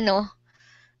your,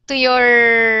 to your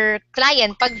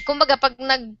client. Kumbaga, pag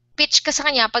nag-pitch ka sa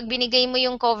kanya, pag binigay mo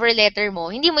yung cover letter mo,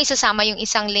 hindi mo isasama yung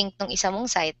isang link ng isa mong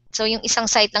site. So, yung isang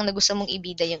site lang na gusto mong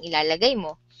ibida yung ilalagay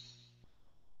mo.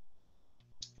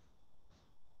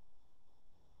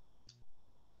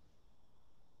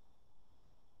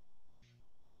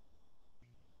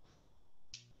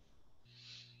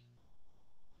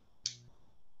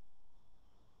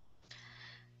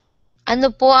 Ano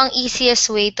po ang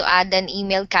easiest way to add an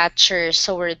email catcher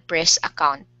sa WordPress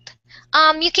account?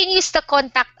 You can use the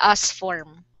contact us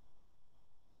form.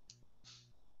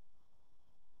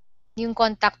 Yung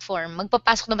contact form.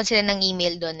 Magpapasok naman sila ng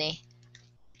email doon eh.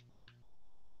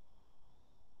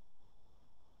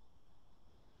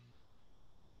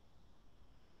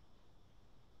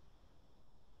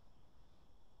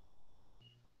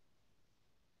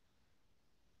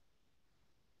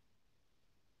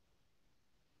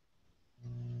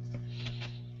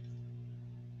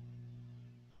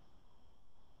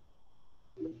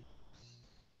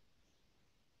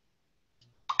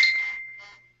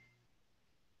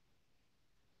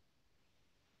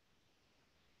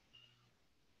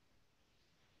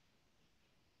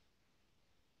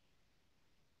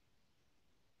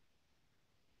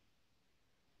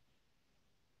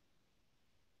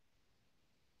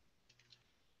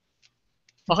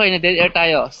 Okay, na-dead air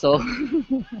tayo. So,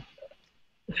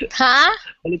 Ha?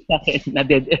 ulit sa akin,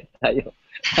 na-dead air tayo.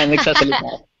 Nagsasalita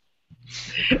ako.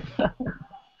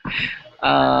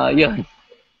 Yun.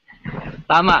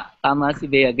 Tama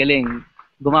si Veia. Galing.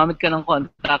 Gumamit ka ng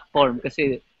contact form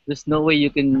kasi there's no way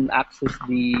you can access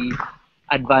the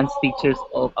advanced features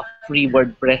of a free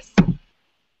WordPress.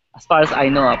 As far as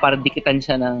I know, para dikitan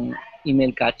siya ng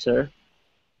email catcher.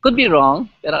 Could be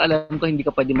wrong, pero alam ko hindi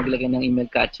ka pwede maglagay ng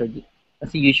email catcher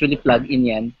kasi usually plug-in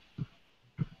yan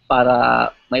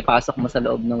para may pasok mo sa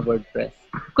loob ng WordPress.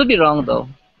 Could be wrong though.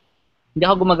 Hindi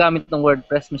ako gumagamit ng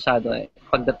WordPress masyado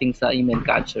pagdating sa email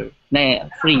catcher. Na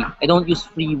free. I don't use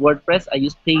free WordPress, I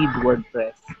use paid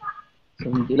WordPress.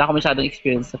 So hindi lang ako masyadong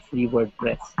experience sa free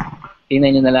WordPress.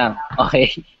 Tingnan nyo na lang. Okay?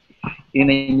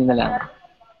 Tingnan nyo na lang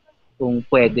kung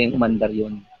pwedeng umandar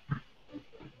yun.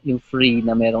 Yung free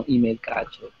na merong email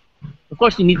catcher. Of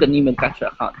course, you need an email catcher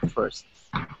account first.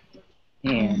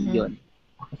 And yun.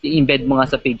 Kasi embed mo nga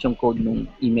sa page yung code ng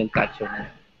email catcher mo.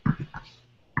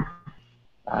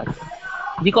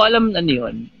 Hindi ko alam ano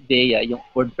yun, Veia, yung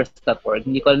WordPress.org.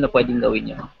 Hindi ko alam na pwedeng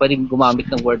gawin yun. Pwedeng gumamit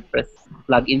ng WordPress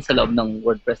plugin sa loob ng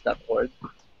WordPress.org.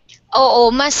 Oo,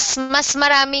 mas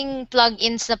maraming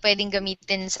plugins na pwedeng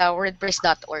gamitin sa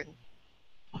WordPress.org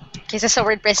kaysa sa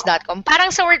WordPress.com.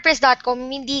 Parang sa WordPress.com,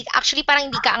 parang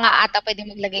hindi ka nga ata pwede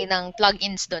maglagay ng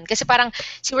plugins doon. Kasi parang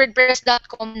si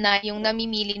WordPress.com na yung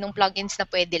namimili ng plugins na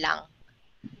pwede lang.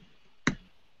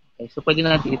 Okay, so pwede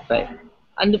na natin i-try.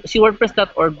 Si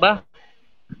WordPress.org ba?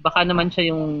 Baka naman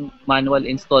siya yung manual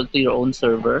install to your own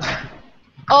server.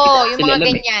 Oo, yung mga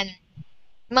ganyan.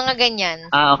 Mga ganyan.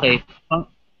 Okay.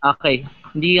 Okay.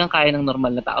 Hindi yan kaya ng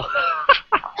normal na tao.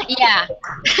 Yeah.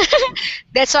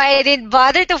 That's why I didn't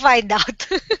bother to find out.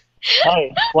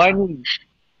 Okay. Warning.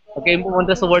 Okay,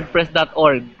 pumunta sa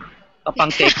WordPress.org.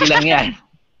 Kapang techie lang yan.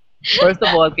 First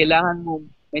of all, kailangan mo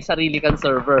may sarili kang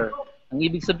server. Ang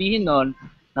ibig sabihin nun,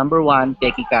 number one,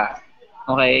 techie ka.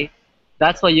 Okay?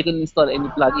 That's why you can install any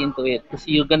plugin to it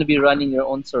kasi you're gonna be running your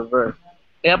own server.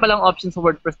 Kaya palang option sa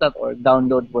WordPress.org,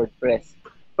 download WordPress.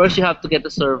 First, you have to get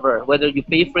a server. Whether you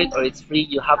pay for it or it's free,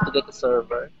 you have to get a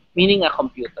server, meaning a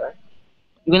computer.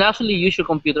 You can actually use your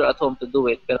computer at home to do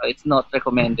it, but it's not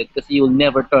recommended because you will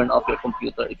never turn off your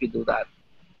computer if you do that.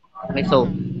 Okay, so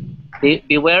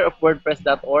beware of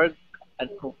WordPress.org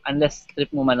unless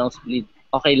trip mo man nosebleed.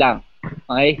 Okay lang.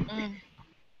 Okay?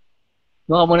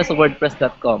 Mukha muna sa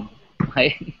WordPress.com.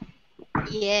 Okay?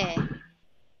 Yeah.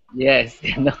 Yes.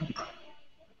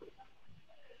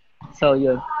 So,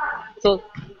 yun. So,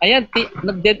 ayan,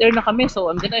 nag-dead air na kami. So,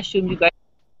 I'm gonna assume you guys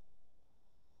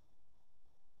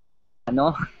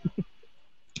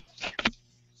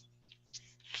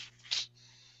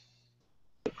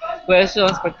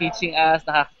questions for teaching us.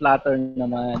 Nakaka-flatter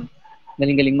naman.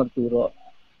 Galing-galing magturo.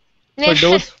 For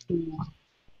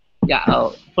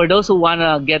those who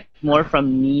wanna get more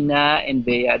from Nina and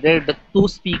Veia, they're the two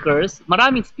speakers.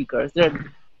 Maraming speakers. They're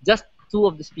just two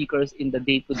of the speakers in the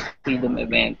Day to Freedom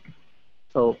event.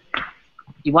 So,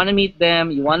 you wanna meet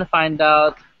them, you wanna find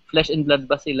out flesh and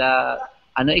blood ba sila,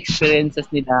 ano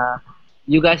experiences nila.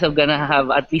 You guys are gonna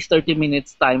have at least 30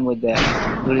 minutes time with them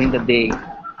during the day.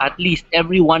 at least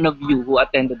every one of you who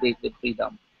attend the Date with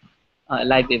Freedom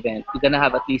live event, you're gonna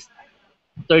have at least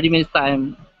 30 minutes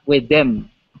time with them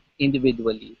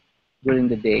individually during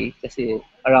the day kasi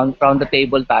around the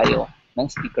table tayo ng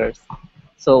speakers.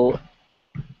 So,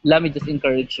 let me just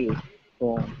encourage you.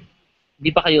 Kung di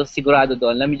pa kayo sigurado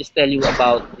doon, let me just tell you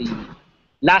about the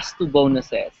last two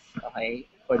bonuses, okay,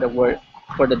 for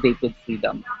the Date with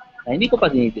Freedom. Na hindi ko pa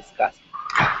dinidiscuss.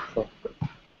 So,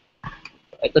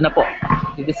 ito na po.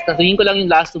 Didiscussin ko lang yung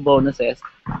last two bonuses.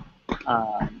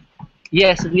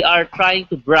 Yes, we are trying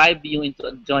to bribe you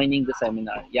into joining the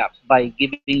seminar. Yeah, by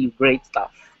giving you great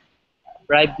stuff.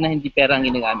 Bribe na hindi pera ang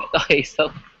ginagamit. Okay, so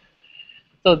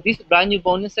these brand new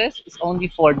bonuses is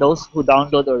only for those who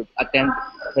download or attend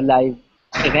the live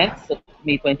events, so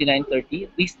May 29, 30.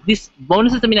 These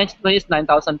bonuses na minanchit is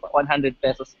 9,100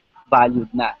 pesos valued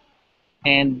na.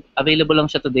 And available lang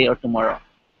siya today or tomorrow.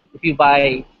 If you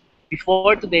buy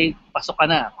before today, pasok ka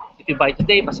na. If you buy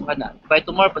today, pasok ka na. If you buy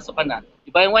tomorrow, pasok ka na. If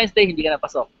you buy Wednesday, hindi ka na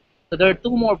pasok. So there are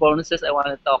two more bonuses I want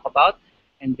to talk about,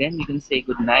 and then we can say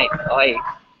good night. Okay.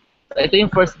 So ito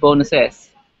yung first bonuses.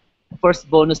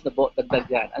 First bonus na dagdag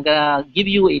yan. I'm gonna give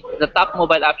you the top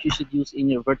mobile apps you should use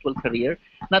in your virtual career.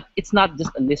 It's not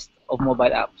just a list of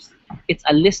mobile apps. It's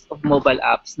a list of mobile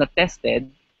apps na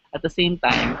tested at the same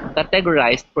time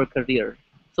categorized for career.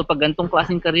 So pag ganitong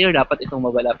klaseng career, dapat itong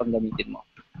mobile app ang gamitin mo.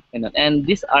 And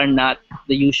these are not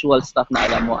the usual stuff na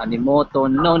alam mo,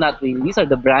 Animoto. No, not really. These are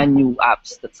the brand new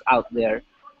apps that's out there.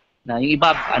 Na yung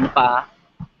iba, ano pa,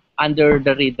 under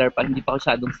the radar pa, hindi pa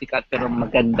masyadong sikat pero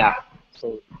maganda.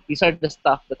 So, these are the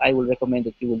stuff that I will recommend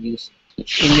that you will use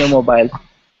in your mobile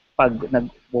pag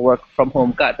nag-work from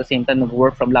home ka. At the same time,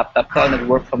 nag-work from laptop ka, or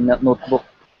nag-work from notebook,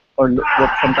 or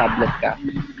work from tablet ka.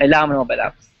 Kailangan mo ng mobile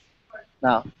apps.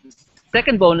 Now,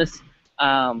 second bonus,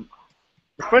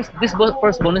 this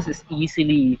first bonus is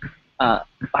easily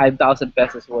 5,000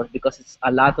 pesos worth because it's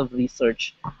a lot of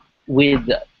research with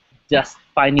just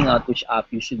finding out which app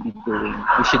you should be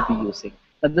using.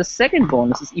 But the second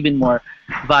bonus is even more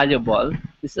valuable.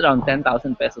 This is around 10,000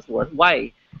 pesos worth.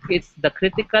 Why? It's the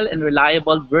critical and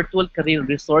reliable virtual career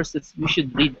resources you should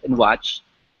read and watch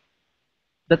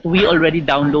that we already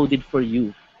downloaded for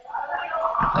you.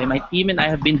 Okay, my team and I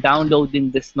have been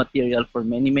downloading this material for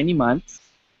many, many months.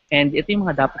 And ito yung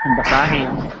mga dapat niyong basahin,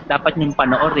 dapat niyong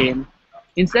panoorin.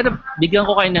 Instead of bigyan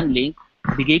ko kayo ng link,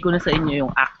 bigay ko na sa inyo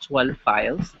yung actual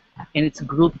files and it's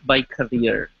grouped by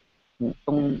career.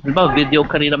 Kung halimbawa video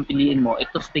career ang piliin mo,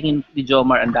 ito sa tingin ni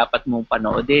Jomar ang dapat mong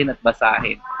panoodin at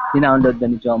basahin. Dinownload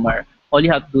na ni Jomar. All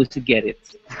you have to do is to get it.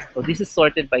 So this is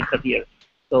sorted by career.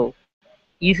 So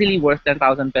easily worth 10,000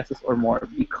 pesos or more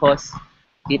because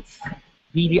it's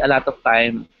really a lot of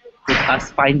time with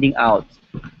us finding out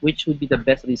which would be the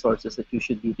best resources that you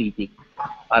should be reading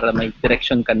para may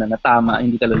direction ka na tama,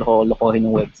 hindi ka lolokohin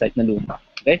ng website na luma.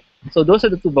 Okay? So those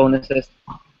are the two bonuses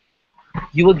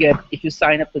you will get if you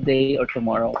sign up today or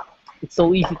tomorrow. It's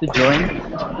so easy to join.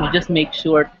 You just make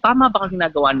sure, tama ba ang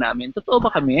ginagawa namin? Totoo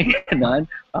ba kami?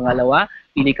 Pangalawa,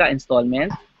 pili ka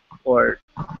installment or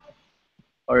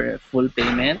full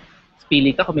payment.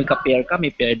 Pili ka kung may ka-pair ka,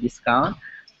 may pair discount.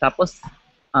 Tapos,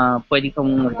 pwede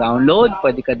kang download,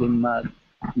 pwede ka din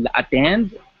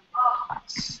mag-attend.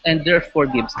 And there are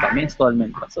 4 gives pa, may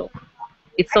installment pa. So,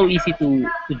 it's so easy to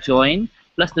join.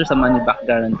 Plus, there's a money-back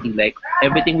guarantee. Like,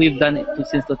 everything we've done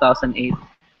since 2008,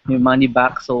 may money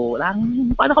back. So,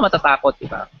 paano ka matatakot,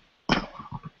 diba?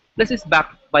 Plus, it's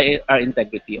backed by our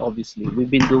integrity, obviously. We've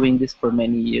been doing this for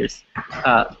many years.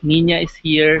 Nina is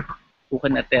here, who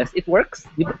can attest. It works?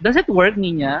 Does it work,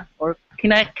 Nina? Or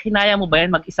kinaya mo ba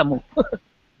yan mag-isa mo?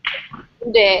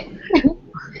 Hindi.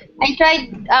 I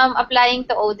tried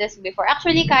applying to Odes before.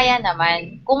 Actually, kaya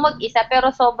naman. Kung mag-isa,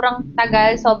 pero sobrang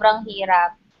tagal, sobrang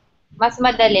hirap. Mas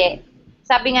madali.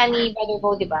 Sabi nga ni Brother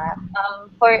Bo, di ba?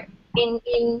 For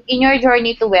in your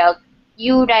journey to wealth,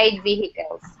 you ride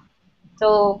vehicles.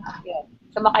 So, yun.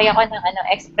 Sumakay ako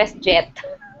ng express jet.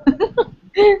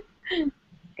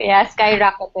 Kaya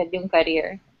skyrocketed yung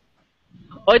career.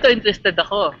 Oh, ito interested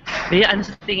ako. Veia, ano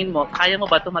sa tingin mo? Kaya mo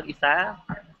ba ito mag-isa?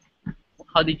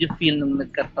 How did you feel nung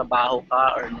nagkatrabaho ka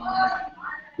or nung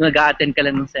nag-a-attend ka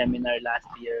lang ng seminar last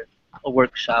year o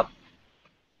workshop?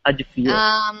 How did you feel?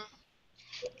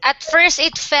 At first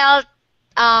it felt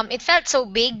so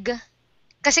big.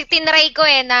 Kasi tinry ko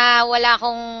na wala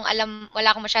akong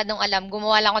masyadong alam.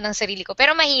 Gumawa lang ako ng sarili ko.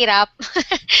 Pero mahirap.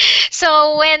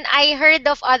 So when I heard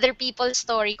of other people's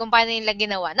story kung paano nila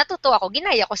ginawa, natutuwa ako,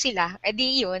 ginaya ko sila. Eh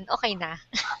di yun, okay na.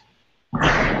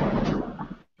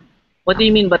 What do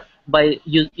you mean by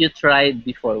you tried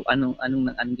before? Anong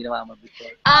ginawa mo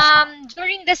before?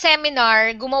 During the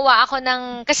seminar, gumawa ako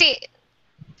ng kasi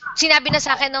sinabi na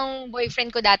sa akin ng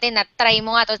boyfriend ko dati na try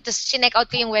mo nga to. Tapos sineck out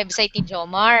ko yung website ni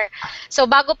Jomar. So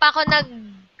bago pa ako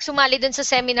sumali dun sa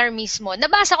seminar mismo,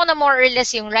 nabasa ko na more or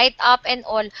less yung write-up and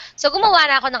all. So gumawa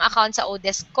na ako ng account sa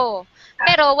Odesk ko.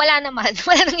 Pero wala naman.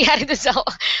 Walang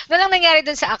nangyari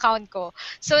dun sa account ko.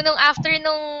 So after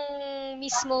nung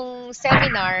mismong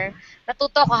seminar,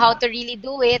 natuto ko how to really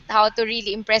do it, how to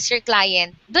really impress your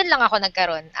client. Dun lang ako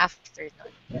nagkaroon after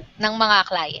nun ng mga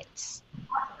clients.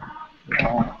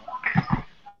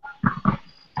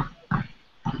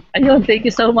 Ayun, thank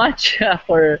you so much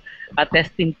for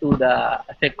attesting to the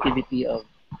effectivity of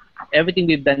everything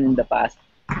we've done in the past.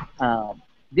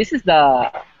 This is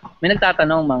may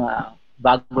nagtatanong mga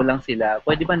bago lang sila,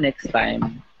 pwede ba next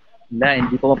time?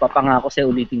 Hindi ko mapapangako sa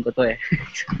ulitin ko to eh.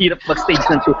 Hirap mag-stage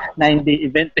ng 9-day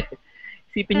event eh.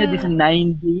 Isipin nyo, this is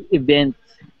 9-day event.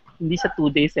 Hindi siya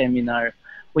 2-day seminar.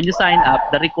 When you sign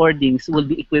up, the recordings will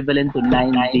be equivalent to 9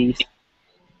 days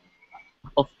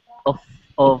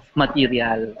of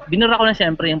material. Binura ko na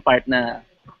syempre yung part na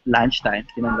lunchtime.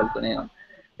 Tinanggal ko na yun.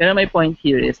 Pero my point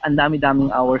here is, ang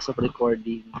dami-daming hours of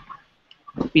recording.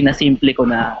 Pinasimple ko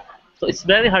na. So it's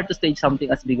very hard to stage something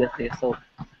as big as this. So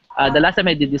the last time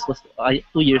I did this was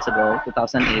 2 years ago,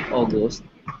 2008, August.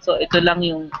 So ito lang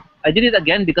yung, I did it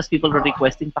again because people were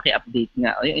requesting paki-update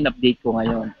nga. Yung in-update ko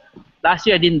ngayon. Last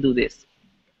year I didn't do this.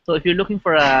 So if you're looking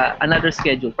for another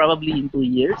schedule, probably in 2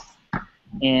 years,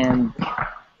 and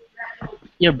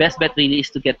your best bet really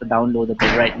is to get the downloadable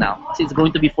right now. Kasi it's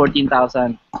going to be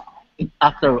 14,000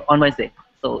 on Wednesday.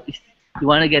 So if you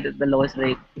want to get it the lowest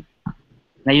rate,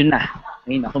 ngayon na.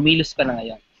 Kumilos ka na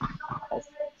ngayon.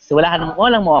 So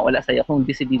walang mawawala sa'yo kung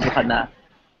decidido ka na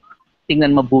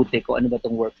tingnan mabuti kung ano ba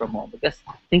itong work from home. Because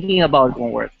thinking about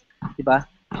won't work. Diba?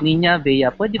 Ninya,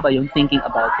 Veia, pwede ba yung thinking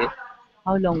about it?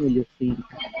 How long will you think?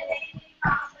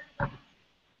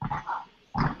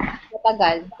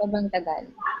 Matagal. Sobrang tagal.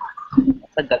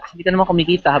 Tagal. Hindi ka naman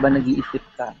kumikita habang nag-iisip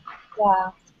ka.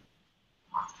 Yeah.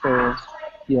 So,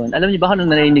 yun. Alam niyo ba kung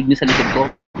narinig niyo sa likod ko?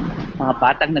 Mga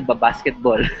batang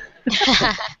nagba-basketball.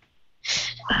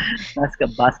 Nasa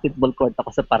basketball court ako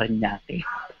sa Parañaque.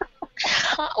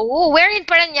 Oh, where in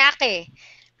Parañaque?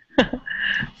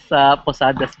 Sa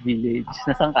Posadas Village.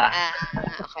 Nasaan ka?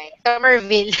 Okay.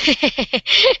 Somerville.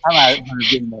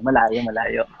 Somerville mo.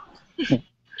 Malayo.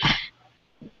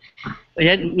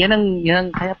 Yan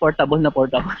ang kaya portable na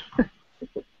portable.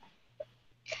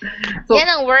 So, yan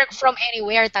ang work from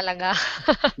anywhere talaga.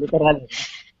 Literal.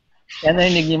 Yan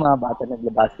narinig niyo mga bata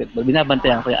nagla-basketball.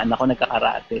 Binabantayan ko yung anak ko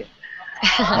nagkakarate.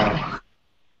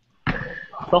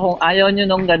 So kung ayaw nyo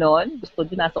nung ganon, gusto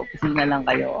nyo nasa opisina lang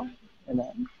kayo,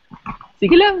 ganon.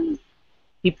 Sige lang,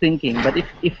 keep thinking. But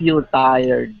if you're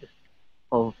tired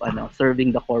of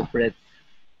serving the corporate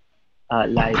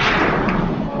life,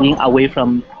 being away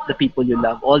from the people you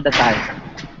love all the time,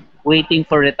 waiting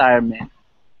for retirement,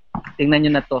 tingnan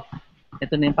nyo na to.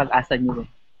 Ito na yung pag-asa nyo eh.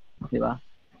 Di ba?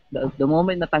 The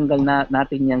moment natanggal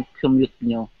natin yung commute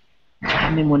nyo,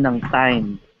 dami mo ng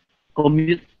time.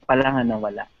 Commute pa lang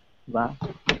nawala. Di ba?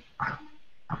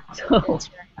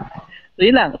 So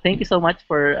yun lang. Thank you so much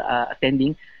for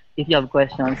attending. If you have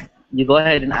questions, you go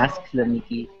ahead and ask sila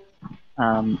Nikki.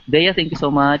 Veia, thank you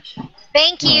so much.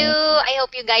 Thank you. I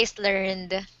hope you guys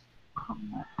learned.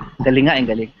 Galing nga,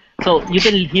 galing. So, you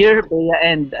can hear Veia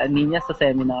and Nina sa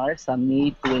seminar sa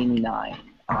May 29.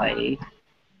 Okay?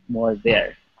 More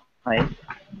there. Okay?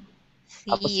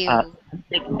 See you.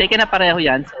 Take na pareho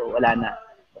yan, so wala na.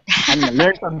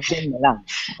 Learn from them na lang.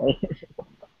 Okay?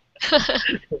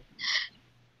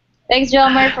 Thanks,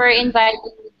 Jomar, for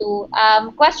inviting me to.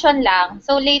 Question lang.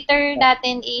 So, later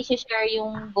natin i-share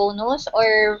yung bonus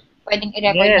or pwedeng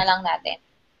i-record na lang natin?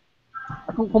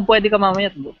 Kung pwede ka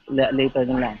mamaya, later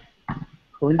na lang.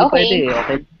 Kung hindi pwede,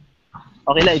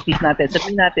 okay lang, i-tease natin.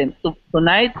 Sabihin natin,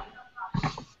 tonight,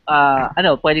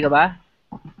 pwede ka ba?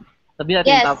 Sabihin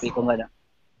natin yung topic kung gano'n.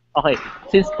 Okay,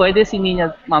 since pwede si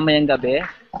Nina mamayang gabi,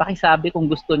 pakisabi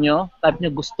kung gusto nyo, type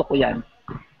nyo gusto ko yan.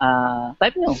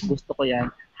 Type nyo, gusto ko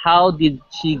yan. How did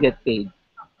she get paid?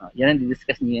 Yan ang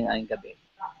didiscuss niya ngayong gabi.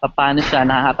 Paano siya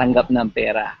nakakatanggap ng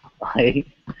pera? Okay?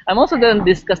 I'm also going to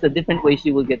discuss the different ways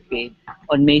you will get paid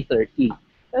on May 30.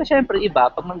 Pero syempre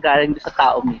iba, pag manggaling sa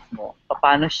tao mismo,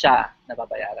 paano siya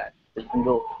nababayaran? So you can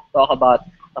go talk about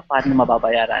paano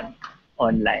mababayaran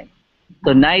online.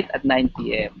 Tonight at 9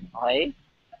 p.m. Okay?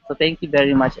 So thank you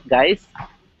very much, guys.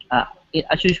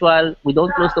 As usual, we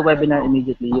don't close the webinar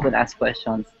immediately. You can ask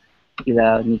questions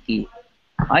kila Nikki.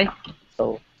 Okay?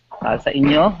 So, sa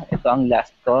inyo, ito ang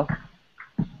last ko.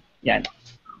 Yan.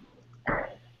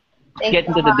 Get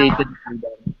into the day to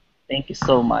freedom. Thank you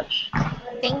so much.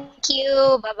 Thank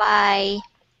you. Bye-bye.